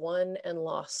 Kingdoms are won and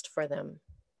lost for them.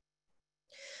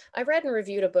 I read and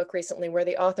reviewed a book recently where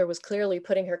the author was clearly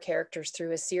putting her characters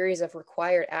through a series of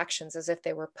required actions as if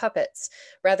they were puppets,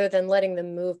 rather than letting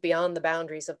them move beyond the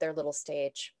boundaries of their little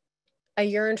stage. I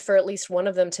yearned for at least one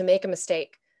of them to make a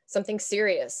mistake, something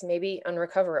serious, maybe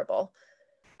unrecoverable.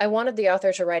 I wanted the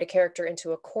author to write a character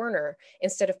into a corner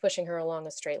instead of pushing her along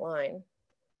a straight line.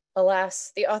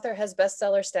 Alas, the author has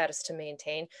bestseller status to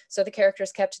maintain, so the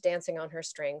characters kept dancing on her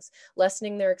strings,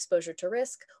 lessening their exposure to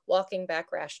risk, walking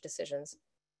back rash decisions.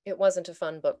 It wasn't a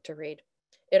fun book to read.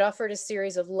 It offered a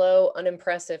series of low,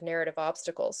 unimpressive narrative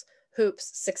obstacles, hoops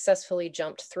successfully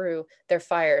jumped through, their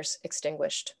fires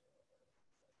extinguished.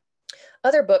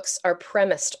 Other books are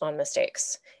premised on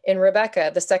mistakes. In Rebecca,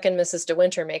 the second Mrs. De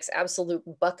Winter makes absolute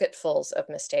bucketfuls of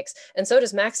mistakes, and so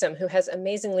does Maxim, who has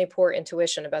amazingly poor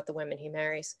intuition about the women he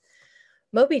marries.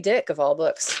 Moby Dick, of all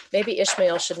books, maybe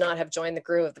Ishmael should not have joined the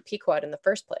crew of the Pequod in the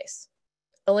first place.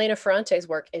 Elena Ferrante's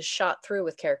work is shot through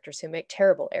with characters who make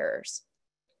terrible errors.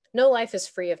 No life is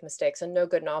free of mistakes, and no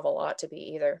good novel ought to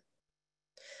be either.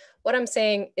 What I'm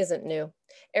saying isn't new.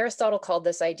 Aristotle called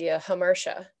this idea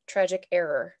hamartia, tragic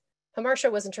error.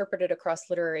 Hamartia was interpreted across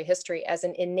literary history as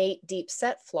an innate,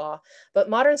 deep-set flaw, but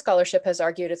modern scholarship has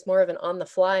argued it's more of an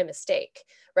on-the-fly mistake,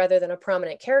 rather than a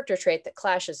prominent character trait that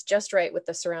clashes just right with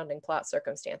the surrounding plot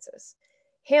circumstances.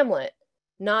 Hamlet,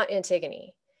 not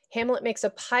Antigone. Hamlet makes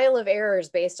a pile of errors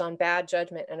based on bad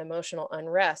judgment and emotional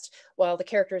unrest, while the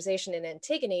characterization in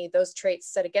Antigone, those traits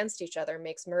set against each other,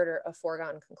 makes murder a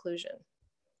foregone conclusion.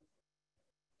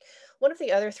 One of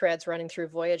the other threads running through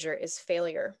Voyager is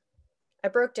failure. I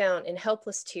broke down in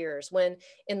helpless tears when,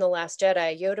 in The Last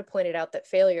Jedi, Yoda pointed out that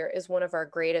failure is one of our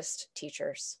greatest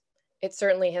teachers. It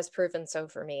certainly has proven so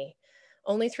for me.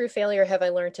 Only through failure have I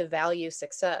learned to value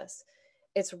success.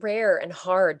 It's rare and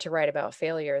hard to write about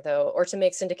failure, though, or to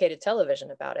make syndicated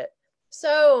television about it.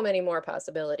 So many more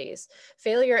possibilities.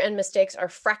 Failure and mistakes are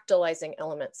fractalizing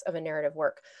elements of a narrative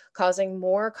work, causing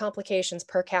more complications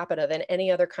per capita than any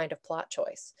other kind of plot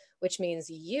choice, which means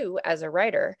you, as a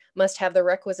writer, must have the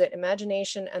requisite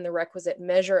imagination and the requisite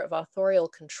measure of authorial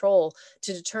control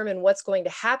to determine what's going to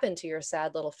happen to your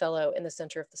sad little fellow in the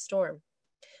center of the storm.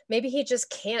 Maybe he just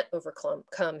can't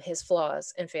overcome his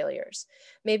flaws and failures.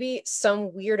 Maybe some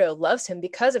weirdo loves him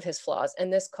because of his flaws,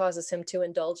 and this causes him to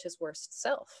indulge his worst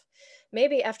self.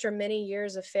 Maybe after many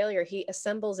years of failure, he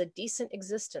assembles a decent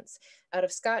existence out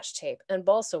of Scotch tape and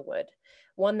balsa wood,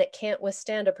 one that can't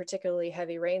withstand a particularly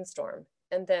heavy rainstorm,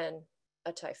 and then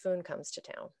a typhoon comes to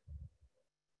town.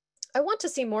 I want to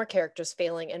see more characters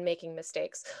failing and making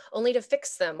mistakes, only to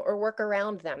fix them or work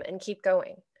around them and keep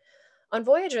going. On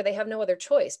Voyager, they have no other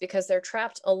choice because they're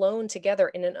trapped alone together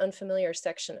in an unfamiliar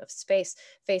section of space,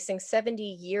 facing 70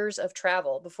 years of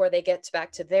travel before they get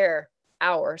back to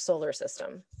our solar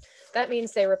system. That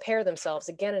means they repair themselves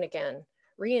again and again,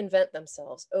 reinvent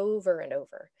themselves over and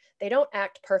over. They don't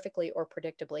act perfectly or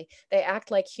predictably. They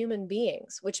act like human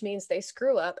beings, which means they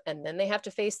screw up and then they have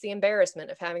to face the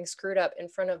embarrassment of having screwed up in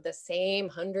front of the same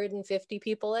 150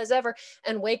 people as ever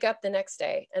and wake up the next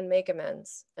day and make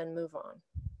amends and move on.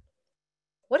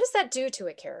 What does that do to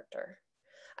a character?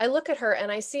 I look at her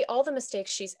and I see all the mistakes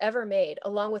she's ever made,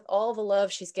 along with all the love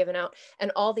she's given out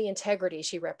and all the integrity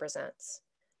she represents.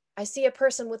 I see a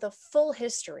person with a full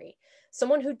history,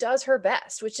 someone who does her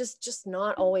best, which is just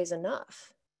not always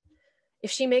enough. If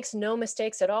she makes no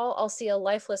mistakes at all, I'll see a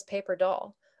lifeless paper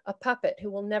doll, a puppet who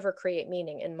will never create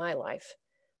meaning in my life.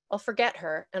 I'll forget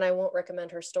her and I won't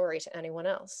recommend her story to anyone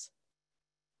else.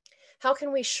 How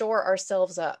can we shore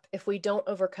ourselves up if we don't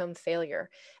overcome failure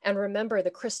and remember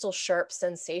the crystal sharp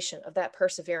sensation of that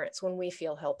perseverance when we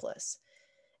feel helpless?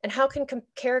 And how can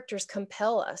characters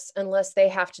compel us unless they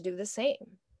have to do the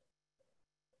same?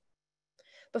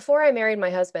 Before I married my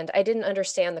husband, I didn't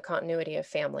understand the continuity of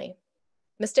family.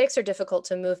 Mistakes are difficult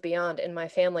to move beyond in my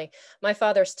family. My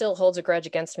father still holds a grudge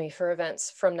against me for events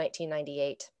from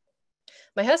 1998.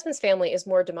 My husband's family is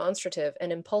more demonstrative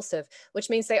and impulsive, which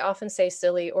means they often say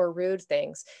silly or rude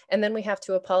things, and then we have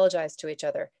to apologize to each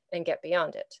other and get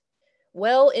beyond it.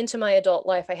 Well into my adult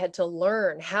life, I had to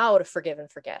learn how to forgive and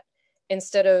forget,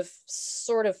 instead of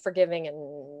sort of forgiving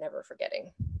and never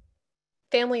forgetting.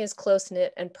 Family is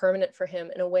close-knit and permanent for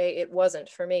him in a way it wasn't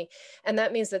for me, and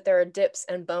that means that there are dips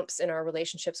and bumps in our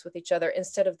relationships with each other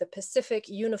instead of the pacific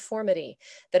uniformity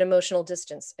that emotional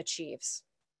distance achieves.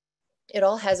 It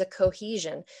all has a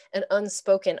cohesion, an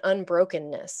unspoken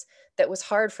unbrokenness that was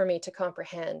hard for me to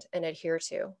comprehend and adhere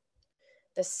to.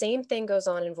 The same thing goes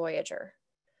on in Voyager.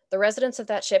 The residents of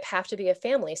that ship have to be a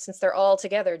family since they're all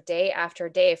together day after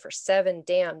day for 7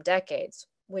 damn decades,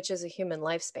 which is a human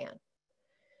lifespan.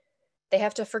 They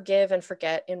have to forgive and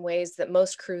forget in ways that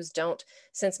most crews don't,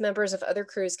 since members of other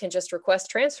crews can just request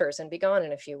transfers and be gone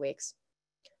in a few weeks.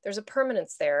 There's a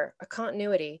permanence there, a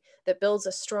continuity that builds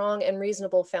a strong and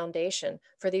reasonable foundation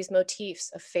for these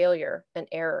motifs of failure and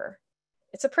error.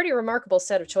 It's a pretty remarkable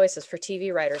set of choices for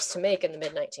TV writers to make in the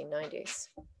mid-1990s.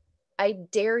 I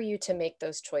dare you to make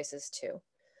those choices too.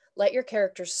 Let your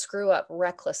characters screw up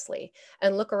recklessly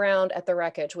and look around at the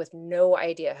wreckage with no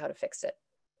idea how to fix it.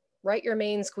 Write your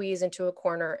main squeeze into a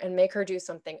corner and make her do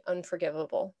something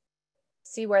unforgivable.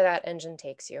 See where that engine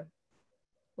takes you.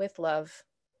 With love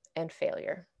and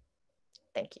failure.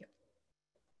 Thank you.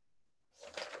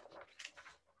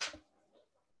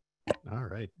 All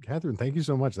right, Catherine, thank you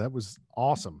so much. That was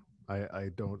awesome.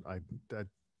 I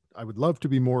would love to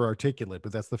be more articulate,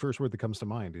 but that's the first word that comes to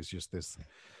mind is just this.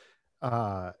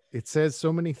 It says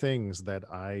so many things that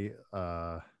I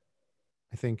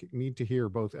think need to hear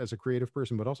both as a creative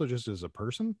person, but also just as a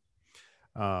person,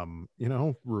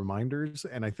 reminders.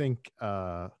 And I think,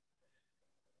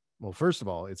 well, first of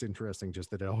all, it's interesting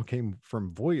just that it all came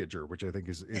from Voyager, which I think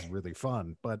is really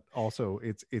fun, but also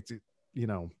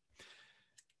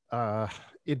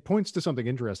it points to something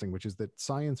interesting, which is that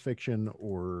science fiction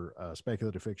or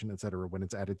speculative fiction, et cetera, when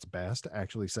it's at its best,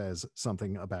 actually says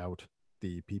something about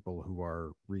the people who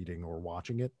are reading or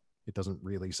watching it. It doesn't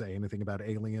really say anything about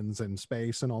aliens and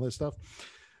space and all this stuff.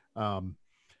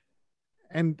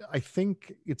 And I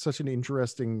think it's such an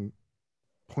interesting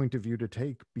point of view to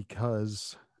take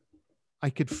because I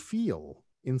could feel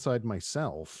inside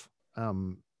myself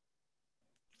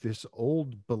this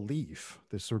old belief,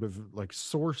 this sort of like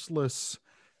sourceless,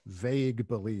 vague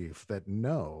belief that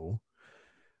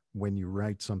when you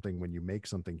write something, when you make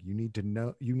something, you need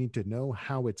to know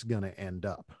how it's going to end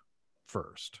up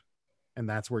first. And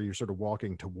that's where you're sort of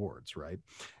walking towards, right?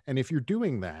 And if you're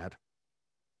doing that,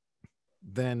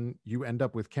 then you end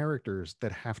up with characters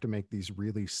that have to make these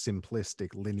really simplistic,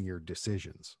 linear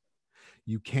decisions.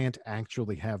 You can't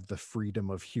actually have the freedom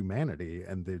of humanity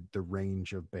and the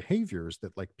range of behaviors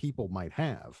that like people might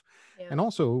have. Yeah. And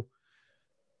also,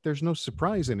 there's no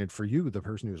surprise in it for you, the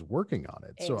person who's working on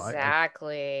it.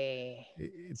 Exactly. So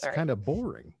it's kind of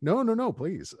boring. No,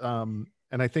 please. And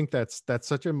I think that's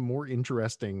such a more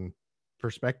interesting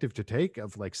perspective to take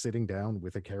of like sitting down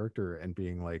with a character and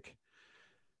being like,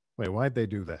 wait, why'd they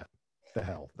do that? The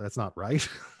hell, that's not right.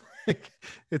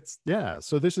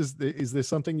 So is this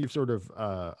something you've sort of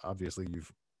obviously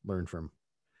you've learned from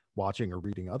watching or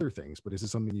reading other things, but is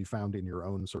this something you found in your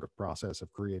own sort of process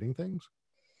of creating things?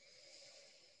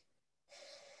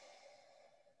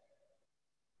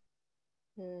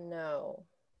 No.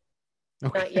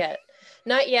 Okay.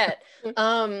 Not yet.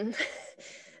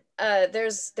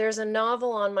 There's a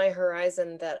novel on my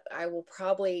horizon that I will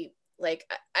probably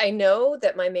I know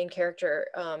that my main character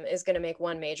is going to make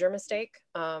one major mistake,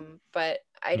 but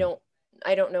I don't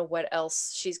know what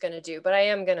else she's going to do, but I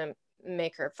am going to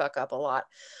make her fuck up a lot.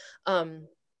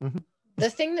 The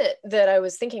thing that I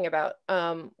was thinking about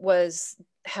was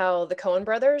how the Coen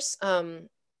brothers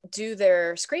do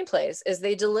their screenplays is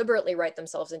they deliberately write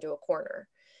themselves into a corner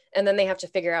and then they have to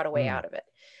figure out a way out of it.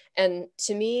 And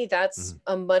to me, that's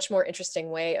a much more interesting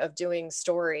way of doing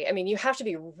story. I mean, you have to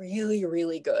be really,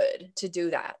 really good to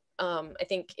do that. I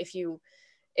think if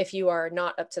you are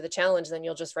not up to the challenge, then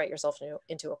you'll just write yourself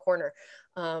into a corner.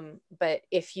 But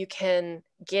if you can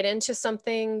get into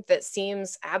something that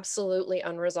seems absolutely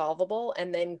unresolvable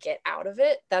and then get out of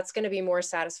it, that's going to be more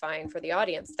satisfying for the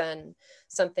audience than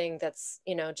something that's,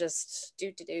 just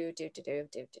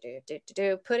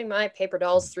putting my paper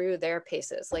dolls through their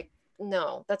paces. Like,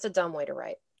 no, that's a dumb way to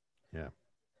write.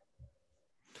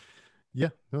 Yeah,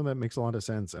 no, that makes a lot of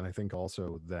sense. And I think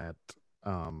also that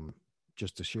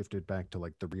just to shift it back to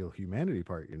like the real humanity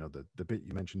part, the bit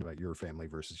you mentioned about your family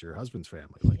versus your husband's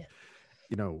family,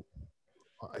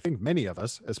 I think many of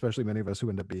us, especially many of us who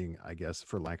end up being, I guess,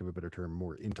 for lack of a better term,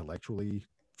 more intellectually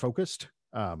focused,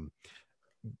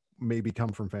 maybe come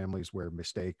from families where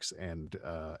mistakes and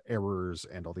errors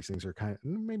and all these things are kind of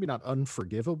maybe not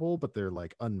unforgivable, but they're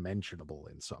like unmentionable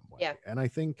in some way. Yeah. And I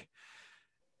think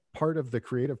part of the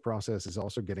creative process is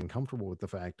also getting comfortable with the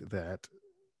fact that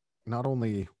not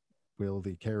only will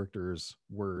the characters'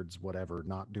 words, whatever,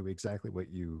 not do exactly what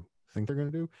you think they're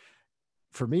going to do.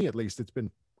 For me, at least, it's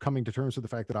been coming to terms with the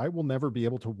fact that I will never be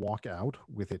able to walk out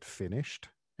with it finished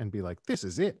and be like, this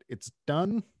is it. It's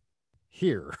done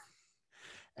here.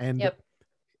 And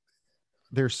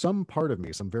there's some part of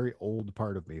me, some very old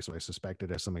part of me, so I suspect it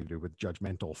has something to do with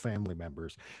judgmental family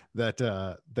members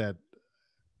that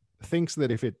thinks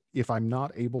that if I'm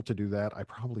not able to do that, I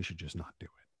probably should just not do it.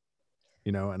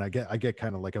 you know, and I get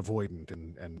kind of like avoidant,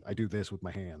 and I do this with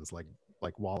my hands, like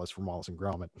Wallace from Wallace and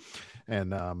Gromit,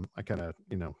 and I kind of,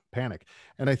 you know, panic.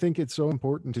 And I think it's so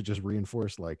important to just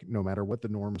reinforce, like, no matter what the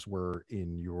norms were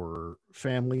in your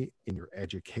family, in your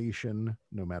education,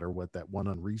 no matter what that one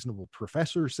unreasonable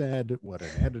professor said, what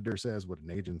an editor says, what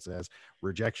an agent says,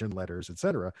 rejection letters,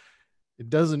 etc., it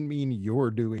doesn't mean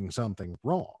you're doing something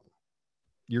wrong.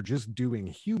 You're just doing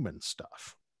human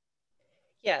stuff.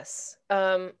 Yes.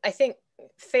 I think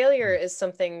failure is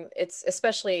something, it's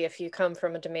especially if you come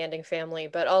from a demanding family,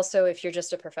 but also if you're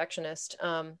just a perfectionist.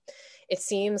 It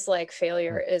seems like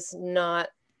failure is not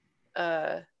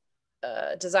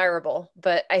desirable,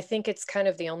 but I think it's kind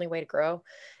of the only way to grow.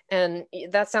 And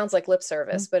that sounds like lip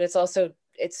service, but it's also,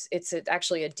 it's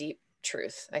actually a deep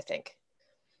truth, I think.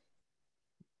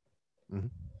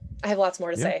 I have lots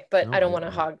more to say, but no, I don't want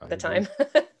to hog the time.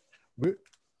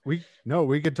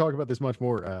 we could talk about this much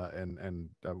more, and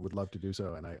would love to do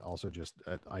so. And I also just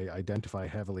I identify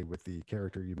heavily with the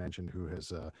character you mentioned who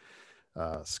has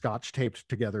scotch taped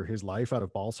together his life out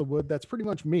of balsa wood. That's pretty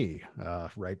much me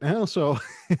right now. So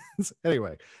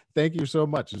anyway, thank you so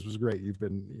much. This was great. You've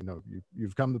been, you know,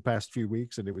 you've come the past few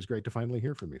weeks, and it was great to finally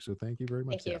hear from you. So thank you very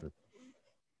much. Thank you.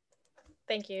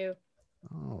 Thank you.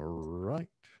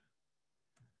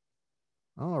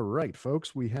 All right,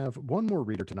 folks, we have one more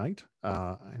reader tonight,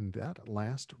 and that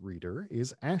last reader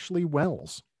is Ashley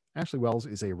Wells. Ashley Wells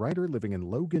is a writer living in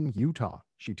Logan, Utah.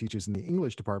 She teaches in the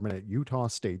English department at Utah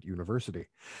State University.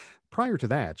 Prior to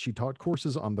that, she taught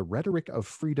courses on the rhetoric of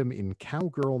freedom in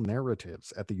cowgirl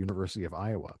narratives at the University of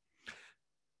Iowa.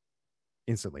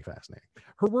 Instantly fascinating.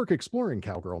 Her work exploring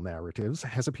cowgirl narratives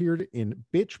has appeared in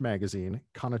Bitch magazine,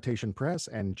 Connotation Press,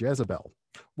 and Jezebel.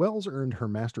 Wells earned her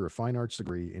Master of Fine Arts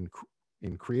degree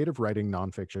in Creative Writing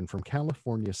Nonfiction from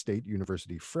California State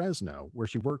University, Fresno, where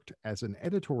she worked as an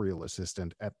editorial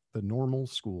assistant at the Normal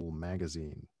School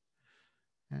magazine.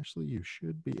 Ashley, you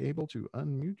should be able to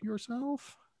unmute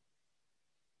yourself.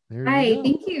 There Hi, you go.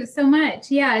 Thank you so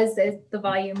much. Yeah, is the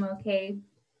volume okay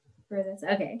for this?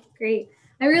 Okay, great.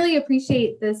 I really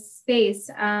appreciate this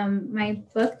space. My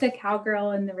book, The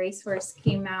Cowgirl and the Racehorse,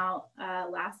 came out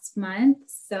last month,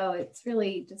 so it's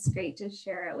really just great to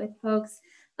share it with folks.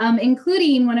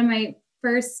 Including one of my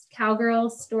first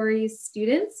Cowgirl Stories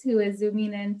students who is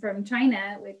zooming in from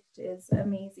China, which is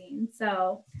amazing.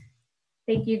 So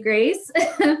thank you, Grace,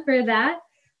 for that.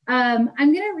 I'm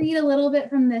going to read a little bit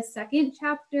from the second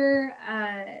chapter.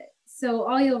 So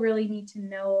all you'll really need to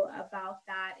know about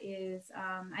that is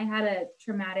I had a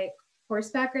traumatic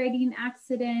horseback riding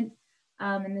accident,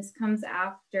 and this comes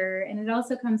after, and it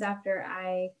also comes after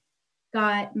I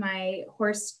got my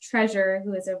horse Treasure,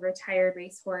 who is a retired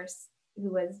racehorse who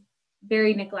was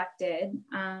very neglected.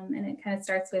 And it kind of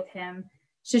starts with him.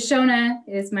 Shoshona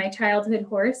is my childhood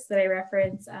horse that I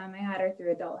reference. I had her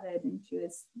through adulthood, and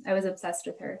I was obsessed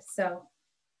with her. So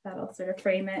that'll sort of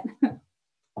frame it.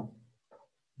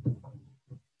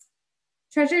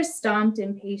 Treasure stomped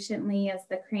impatiently as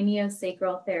the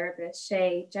craniosacral therapist,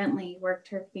 Shay, gently worked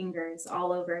her fingers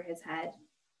all over his head.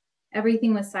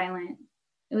 Everything was silent.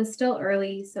 It was still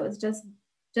early, so it was just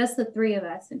the three of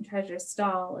us in Treasure's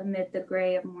stall amid the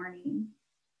gray of morning.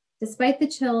 Despite the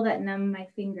chill that numbed my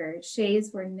fingers,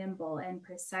 Shay's were nimble and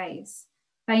precise,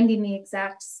 finding the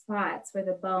exact spots where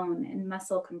the bone and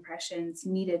muscle compressions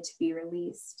needed to be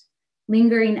released,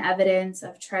 lingering evidence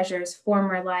of Treasure's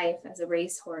former life as a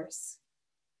racehorse.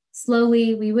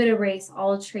 Slowly, we would erase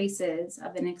all traces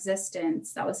of an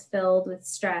existence that was filled with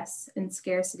stress and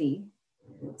scarcity.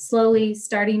 Slowly,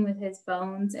 starting with his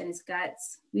bones and his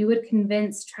guts, we would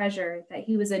convince Treasure that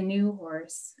he was a new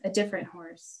horse, a different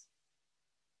horse.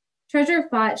 Treasure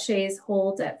fought Shay's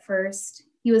hold at first.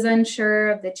 He was unsure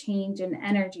of the change in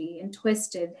energy and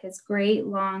twisted his great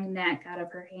long neck out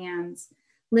of her hands,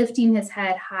 lifting his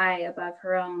head high above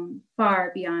her own,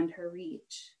 far beyond her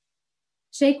reach.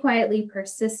 Shay quietly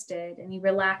persisted, and he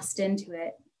relaxed into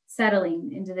it,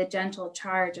 settling into the gentle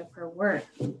charge of her work,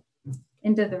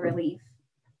 into the relief.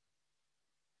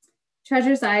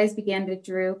 Treasure's eyes began to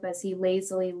droop as he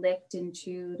lazily licked and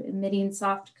chewed, emitting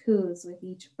soft coos with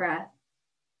each breath.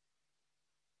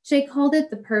 Shay called it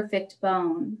the perfect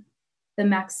bone, the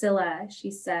maxilla,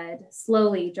 she said,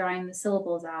 slowly drawing the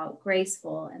syllables out,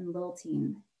 graceful and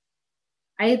lilting.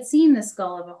 I had seen the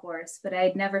skull of a horse, but I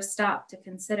had never stopped to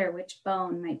consider which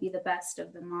bone might be the best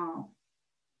of them all.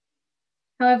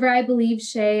 However, I believed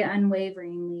Shay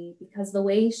unwaveringly because the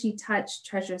way she touched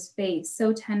Treasure's face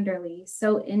so tenderly,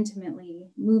 so intimately,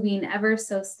 moving ever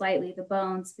so slightly the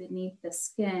bones beneath the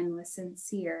skin, was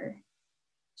sincere.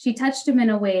 She touched him in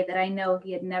a way that I know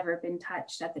he had never been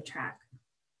touched at the track.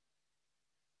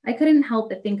 I couldn't help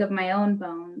but think of my own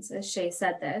bones as Shay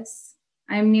said this.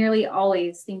 I am nearly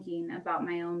always thinking about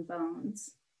my own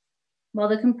bones. While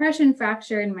the compression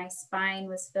fracture in my spine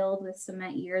was filled with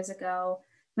cement years ago,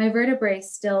 my vertebrae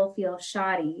still feel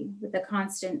shoddy with the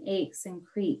constant aches and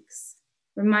creaks,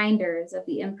 reminders of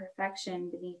the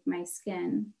imperfection beneath my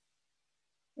skin.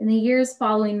 In the years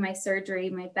following my surgery,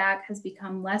 my back has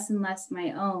become less and less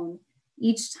my own,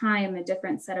 each time a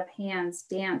different set of hands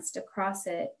danced across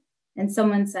it, and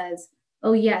someone says,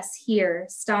 "Oh yes, here,"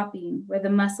 stopping where the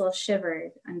muscle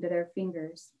shivered under their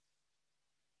fingers.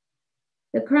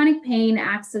 The chronic pain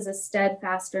acts as a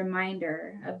steadfast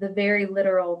reminder of the very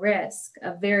literal risk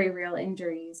of very real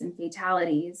injuries and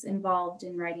fatalities involved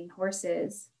in riding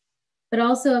horses, but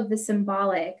also of the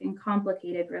symbolic and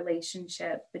complicated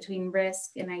relationship between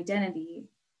risk and identity,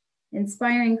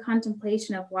 inspiring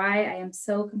contemplation of why I am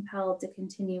so compelled to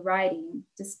continue riding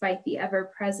despite the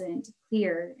ever-present,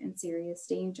 clear, and serious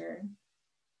danger.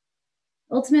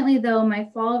 Ultimately, though, my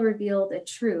fall revealed a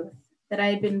truth that I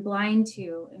had been blind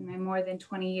to in my more than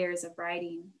 20 years of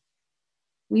riding.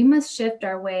 We must shift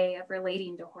our way of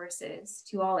relating to horses,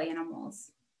 to all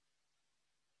animals.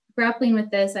 Grappling with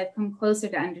this, I've come closer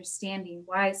to understanding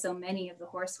why so many of the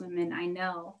horsewomen I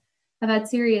know have had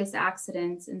serious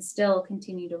accidents and still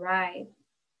continue to ride,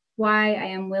 why I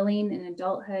am willing in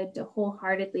adulthood to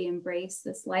wholeheartedly embrace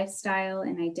this lifestyle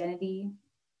and identity,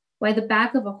 why the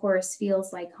back of a horse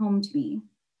feels like home to me.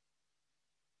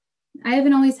 I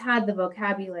haven't always had the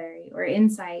vocabulary or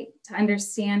insight to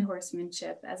understand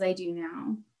horsemanship as I do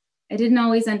now. I didn't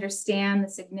always understand the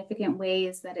significant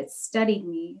ways that it studied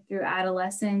me through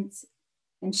adolescence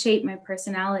and shaped my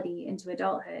personality into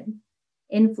adulthood,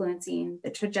 influencing the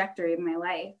trajectory of my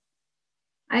life.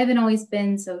 I haven't always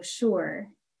been so sure.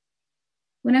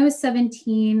 When I was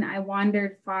 17, I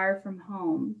wandered far from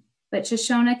home, but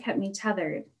Shoshona kept me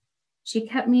tethered. She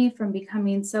kept me from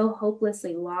becoming so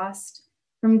hopelessly lost,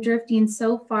 from drifting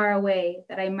so far away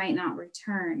that I might not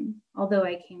return, although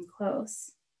I came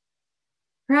close.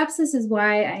 Perhaps this is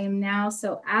why I am now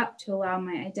so apt to allow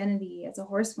my identity as a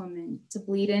horsewoman to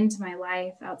bleed into my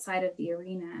life outside of the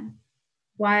arena,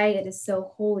 why it is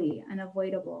so wholly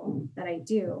unavoidable that I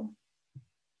do.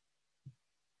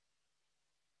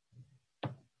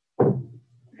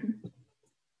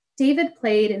 David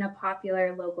played in a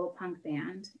popular local punk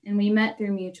band, and we met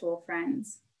through mutual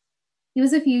friends. He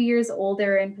was a few years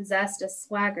older and possessed a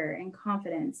swagger and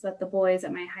confidence that the boys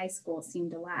at my high school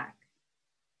seemed to lack.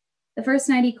 The first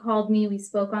night he called me, we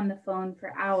spoke on the phone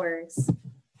for hours,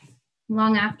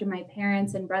 long after my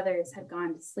parents and brothers had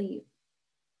gone to sleep.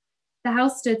 The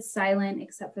house stood silent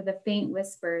except for the faint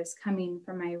whispers coming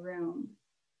from my room.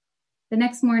 The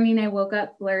next morning, I woke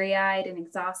up blurry-eyed and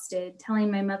exhausted,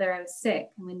 telling my mother I was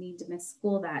sick and would need to miss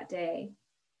school that day.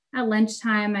 At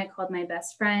lunchtime, I called my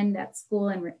best friend at school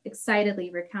and excitedly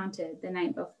recounted the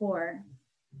night before.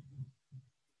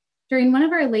 During one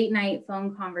of our late night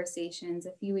phone conversations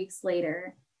a few weeks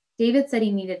later, David said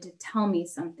he needed to tell me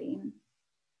something.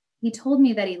 He told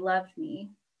me that he loved me.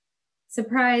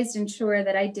 Surprised and sure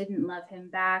that I didn't love him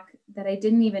back, that I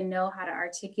didn't even know how to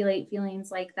articulate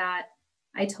feelings like that,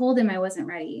 I told him I wasn't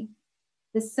ready.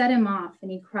 This set him off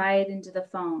and he cried into the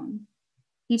phone.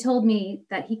 He told me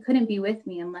that he couldn't be with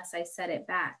me unless I said it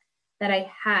back, that I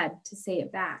had to say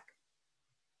it back.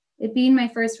 It being my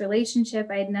first relationship,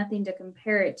 I had nothing to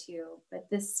compare it to, but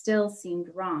this still seemed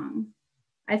wrong.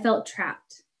 I felt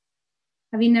trapped.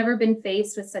 Having never been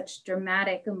faced with such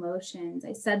dramatic emotions,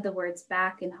 I said the words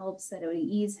back in hopes that it would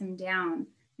ease him down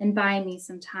and buy me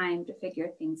some time to figure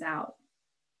things out.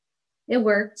 It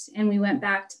worked, and we went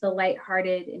back to the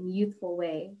lighthearted and youthful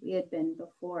way we had been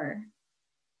before.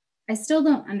 I still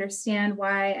don't understand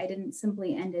why I didn't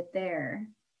simply end it there.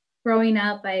 Growing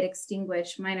up, I had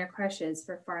extinguished minor crushes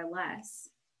for far less.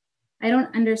 I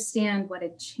don't understand what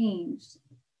had changed.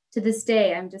 To this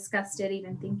day, I'm disgusted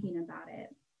even thinking about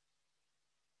it.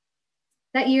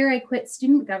 That year, I quit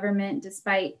student government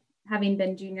despite having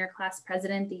been junior class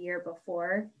president the year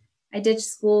before. I ditched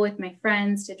school with my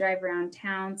friends to drive around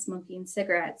town smoking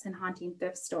cigarettes and haunting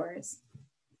thrift stores.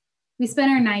 We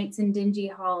spent our nights in dingy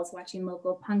halls watching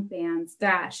local punk bands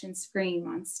thrash and scream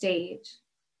on stage.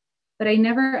 But I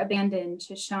never abandoned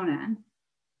Shoshona.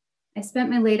 I spent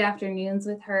my late afternoons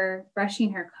with her,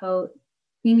 brushing her coat,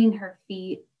 cleaning her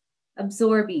feet,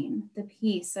 absorbing the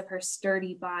peace of her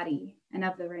sturdy body and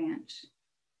of the ranch.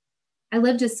 I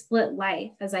lived a split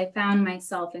life as I found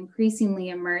myself increasingly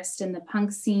immersed in the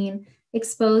punk scene,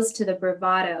 exposed to the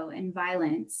bravado and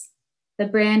violence, the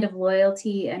brand of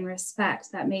loyalty and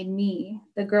respect that made me,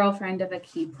 the girlfriend of a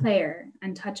key player,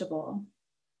 untouchable.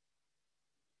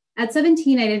 At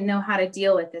 17, I didn't know how to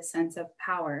deal with this sense of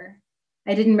power.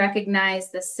 I didn't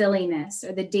recognize the silliness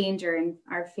or the danger in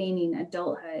our feigning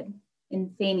adulthood,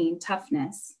 in feigning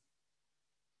toughness.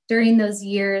 During those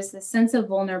years, the sense of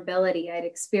vulnerability I'd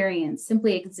experienced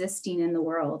simply existing in the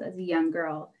world as a young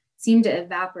girl seemed to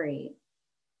evaporate.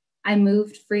 I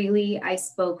moved freely, I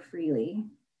spoke freely.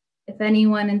 If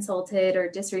anyone insulted or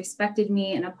disrespected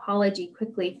me, an apology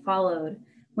quickly followed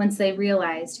once they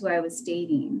realized who I was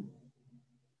dating.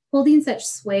 Holding such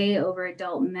sway over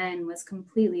adult men was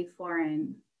completely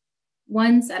foreign.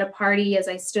 Once at a party, as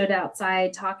I stood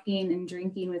outside talking and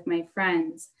drinking with my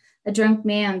friends, a drunk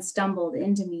man stumbled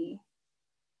into me.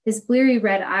 His bleary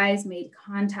red eyes made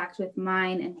contact with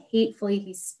mine, and hatefully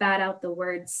he spat out the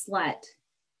word slut.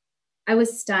 I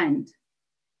was stunned.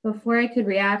 Before I could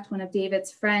react, one of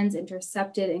David's friends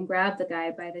intercepted and grabbed the guy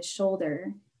by the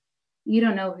shoulder. "You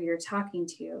don't know who you're talking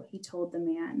to," he told the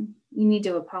man. "You need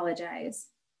to apologize."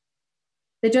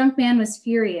 The drunk man was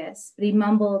furious, but he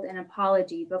mumbled an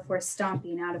apology before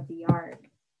stomping out of the yard.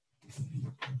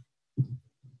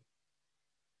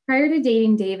 Prior to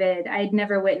dating David, I had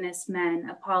never witnessed men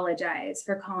apologize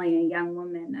for calling a young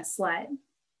woman a slut,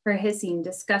 for hissing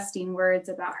disgusting words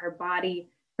about her body,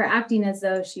 for acting as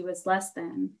though she was less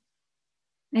than.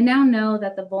 I now know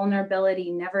that the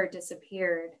vulnerability never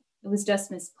disappeared. It was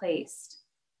just misplaced.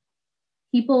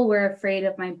 People were afraid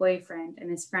of my boyfriend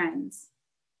and his friends.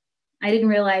 I didn't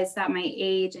realize that my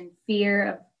age and fear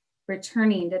of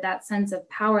returning to that sense of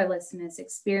powerlessness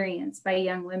experienced by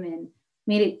young women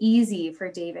made it easy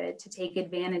for David to take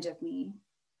advantage of me.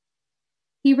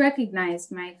 He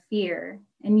recognized my fear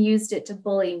and used it to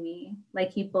bully me like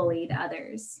he bullied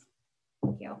others.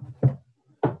 Thank you.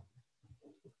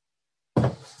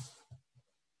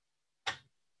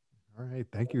 All right.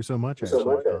 Thank you so much,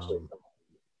 Ashley.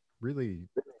 Really,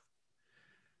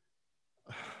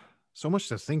 so much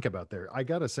to think about there. I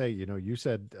gotta say, you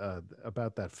said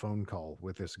about that phone call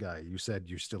with this guy, you said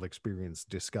you still experience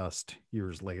disgust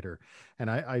years later. And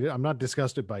I'm not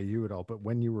disgusted by you at all, but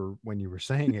when you were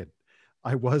saying it,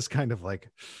 I was kind of like,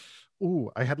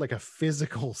 ooh, I had like a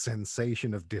physical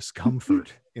sensation of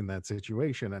discomfort in that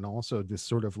situation. And also this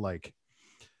sort of like,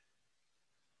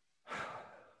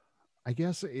 I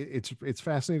guess it's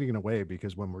fascinating in a way,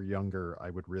 because when we're younger,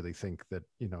 I would really think that,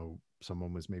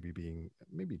 someone was maybe being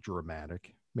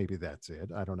dramatic. Maybe that's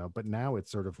it. I don't know. But now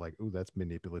it's sort of like, ooh, that's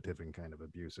manipulative and kind of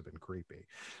abusive and creepy.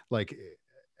 Like,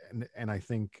 and I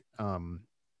think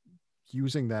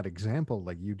using that example,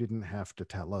 like, you didn't have to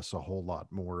tell us a whole lot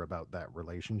more about that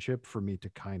relationship for me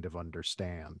to kind of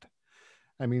understand.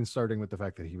 I mean, starting with the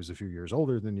fact that he was a few years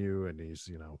older than you and he's,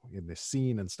 in this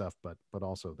scene and stuff, but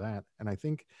also that. And I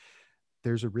think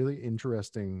there's a really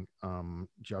interesting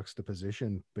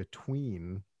juxtaposition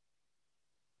between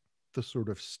the sort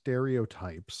of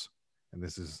stereotypes, and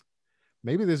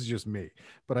maybe this is just me,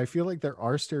 but I feel like there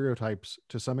are stereotypes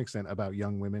to some extent about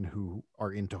young women who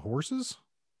are into horses.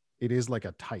 It is like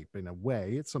a type in a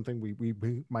way. It's something we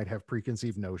might have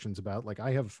preconceived notions about. Like,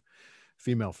 I have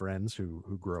female friends who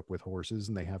grew up with horses,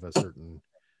 and they have a certain,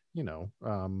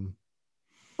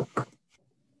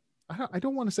 I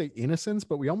don't want to say innocence,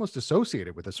 but we almost associate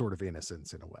it with a sort of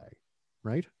innocence in a way,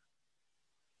 right?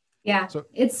 Yeah, so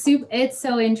it's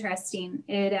so interesting.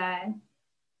 It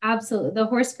absolutely, the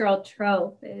horse girl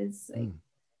trope is like,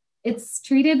 it's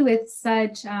treated with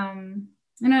such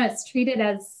it's treated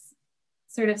as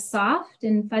sort of soft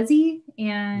and fuzzy,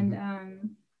 and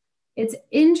it's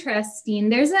interesting.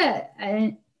 There's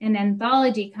an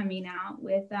anthology coming out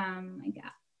with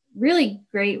really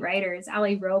great writers,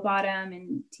 Ali Rowbottom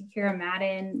and Tikira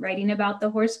Madden, writing about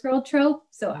the horse girl trope.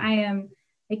 So I am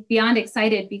like beyond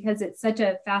excited, because it's such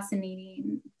a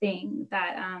fascinating thing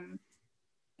that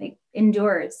like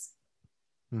endures.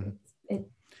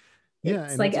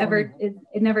 It's like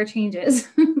it never changes.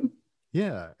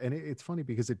 Yeah, and it's funny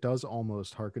because it does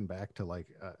almost harken back to like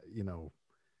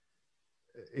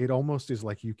it almost is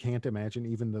like, you can't imagine,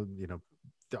 even though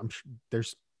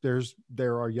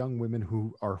there are young women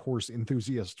who are horse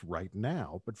enthusiasts right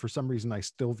now, but for some reason I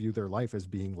still view their life as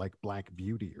being like Black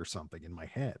Beauty or something in my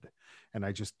head. And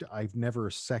I've never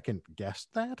second guessed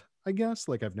that, I guess.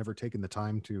 Like, I've never taken the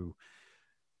time to,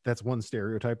 that's one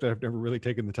stereotype that I've never really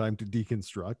taken the time to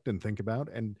deconstruct and think about.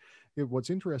 And what's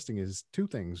interesting is two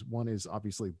things. One is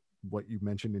obviously what you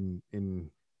mentioned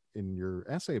in your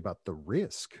essay about the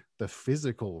risk, the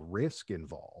physical risk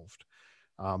involved,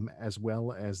 as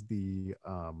well as the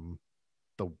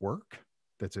work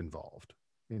that's involved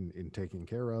in taking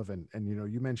care of. And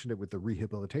you mentioned it with the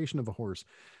rehabilitation of a horse.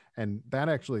 And that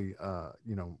actually,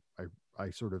 I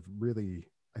sort of really,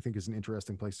 I think, is an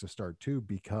interesting place to start too,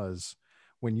 because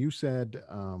when you said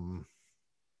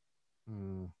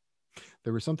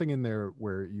there was something in there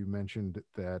where you mentioned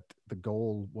that the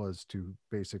goal was to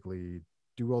basically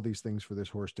do all these things for this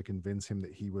horse to convince him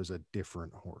that he was a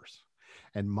different horse.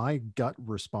 And my gut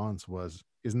response was,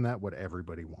 isn't that what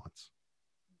everybody wants?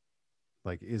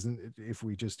 Like, isn't it, if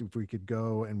we could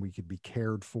go and we could be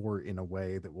cared for in a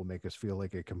way that will make us feel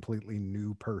like a completely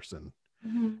new person,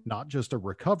 not just a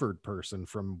recovered person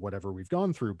from whatever we've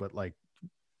gone through, but like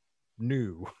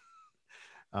new.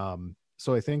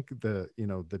 So I think the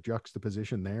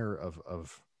juxtaposition there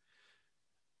of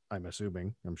I'm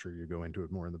assuming, I'm sure you go into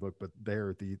it more in the book, but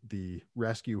there, the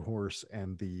rescue horse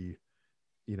and the,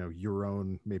 your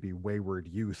own maybe wayward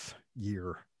youth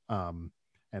year, and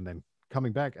then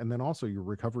coming back, and then also your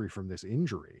recovery from this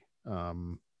injury.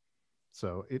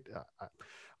 So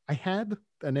I had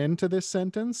an end to this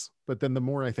sentence, but then the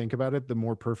more I think about it, the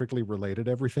more perfectly related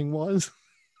everything was,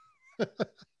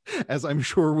 as I'm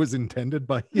sure was intended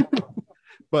by you.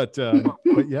 But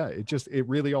yeah, it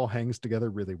really all hangs together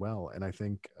really well. And I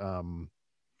think,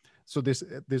 so this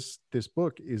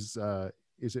book is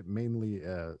it mainly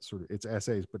sort of, it's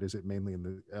essays, but is it mainly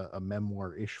in a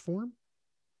memoir-ish form?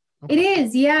 Okay. It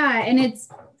is, yeah. And it's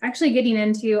actually getting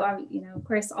into, of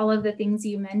course, all of the things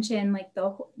you mentioned, like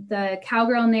the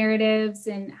cowgirl narratives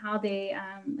and how they,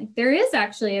 like there is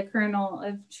actually a kernel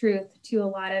of truth to a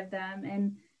lot of them.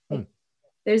 And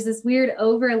there's this weird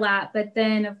overlap, but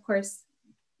then of course,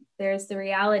 there's the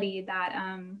reality that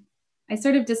I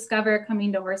sort of discover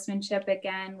coming to horsemanship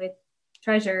again with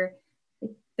Treasure.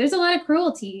 There's a lot of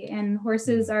cruelty, and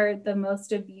horses are the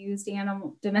most abused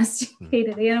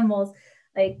domesticated animals,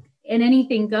 like, and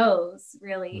anything goes,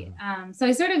 really. So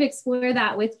I sort of explore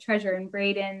that with Treasure and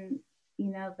braid in,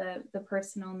 the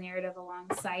personal narrative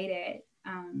alongside it.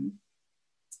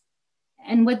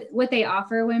 And what they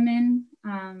offer women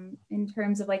in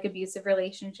terms of like abusive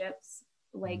relationships,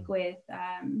 like with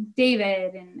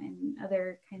David and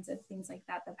other kinds of things like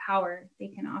that, the power they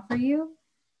can offer you.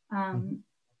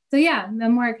 So yeah,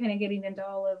 memoir kind of getting into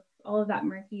all of that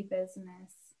murky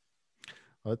business.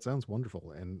 Well, that sounds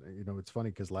wonderful. And, it's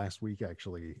funny because last week,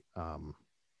 actually,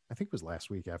 I think it was last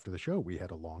week after the show, we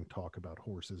had a long talk about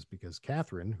horses because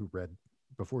Katharine, who read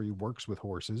before you, works with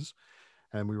horses.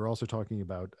 And we were also talking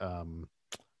about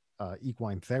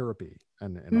equine therapy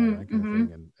and all that kind of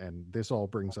thing. And this all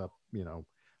brings up,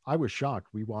 I was shocked.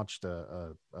 We watched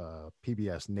a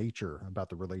PBS Nature about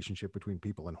the relationship between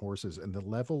people and horses, and the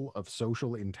level of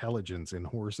social intelligence in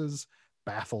horses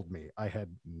baffled me. I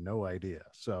had no idea.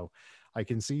 So I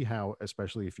can see how,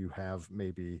 especially if you have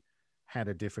maybe had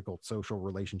a difficult social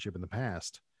relationship in the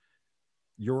past,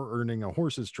 you're earning a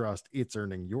horse's trust, it's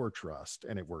earning your trust,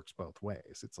 and it works both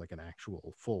ways. It's like an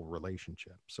actual full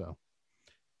relationship. So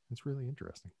it's really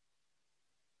interesting.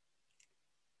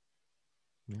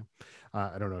 Yeah.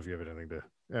 I don't know if you have anything to,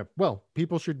 well,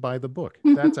 people should buy the book.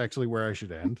 That's actually where I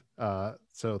should end.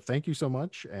 So thank you so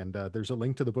much. And there's a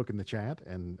link to the book in the chat.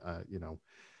 And,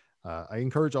 I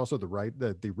encourage also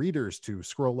the readers to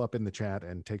scroll up in the chat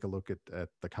and take a look at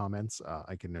the comments.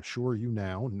 I can assure you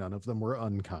now, none of them were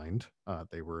unkind.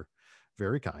 They were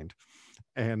very kind.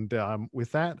 And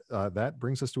with that, that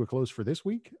brings us to a close for this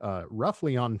week,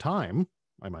 roughly on time,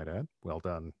 I might add. Well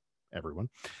done, everyone.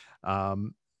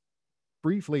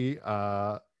 Briefly,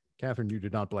 Katharine, you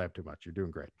did not blab too much. You're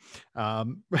doing great.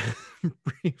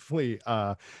 Briefly,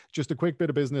 just a quick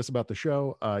bit of business about the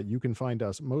show. You can find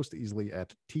us most easily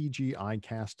at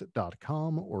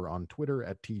tgicast.com or on Twitter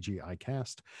at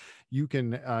tgicast. You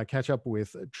can catch up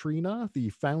with Trina, the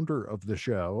founder of the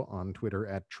show, on Twitter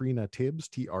at Trina Tibbs,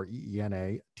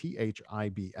 TRENATHIBS.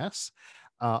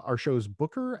 Our show's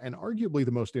booker and arguably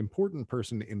the most important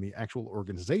person in the actual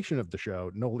organization of the show,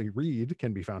 Noli Reed,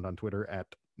 can be found on Twitter at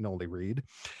Noli Reed.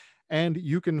 And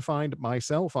you can find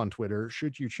myself on Twitter,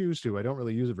 should you choose to. I don't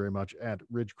really use it very much, at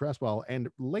Ridge Cresswell. And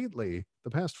lately, the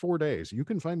past 4 days, you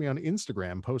can find me on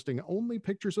Instagram posting only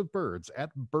pictures of birds at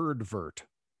Birdvert.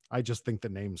 I just think the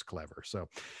name's clever. So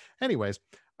anyways,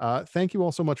 thank you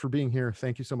all so much for being here.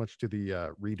 Thank you so much to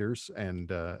the readers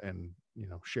and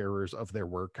sharers of their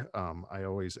work. I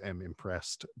always am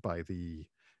impressed by the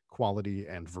quality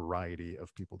and variety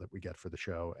of people that we get for the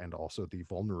show, and also the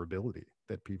vulnerability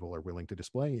that people are willing to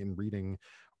display in reading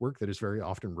work that is very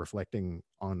often reflecting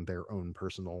on their own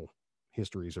personal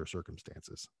histories or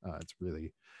circumstances. It's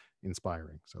really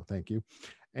inspiring. So thank you.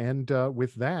 And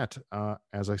with that,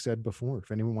 as I said before,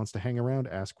 if anyone wants to hang around,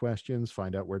 ask questions,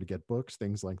 find out where to get books,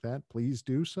 things like that, please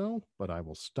do so. But I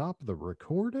will stop the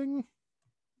recording.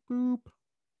 Boop.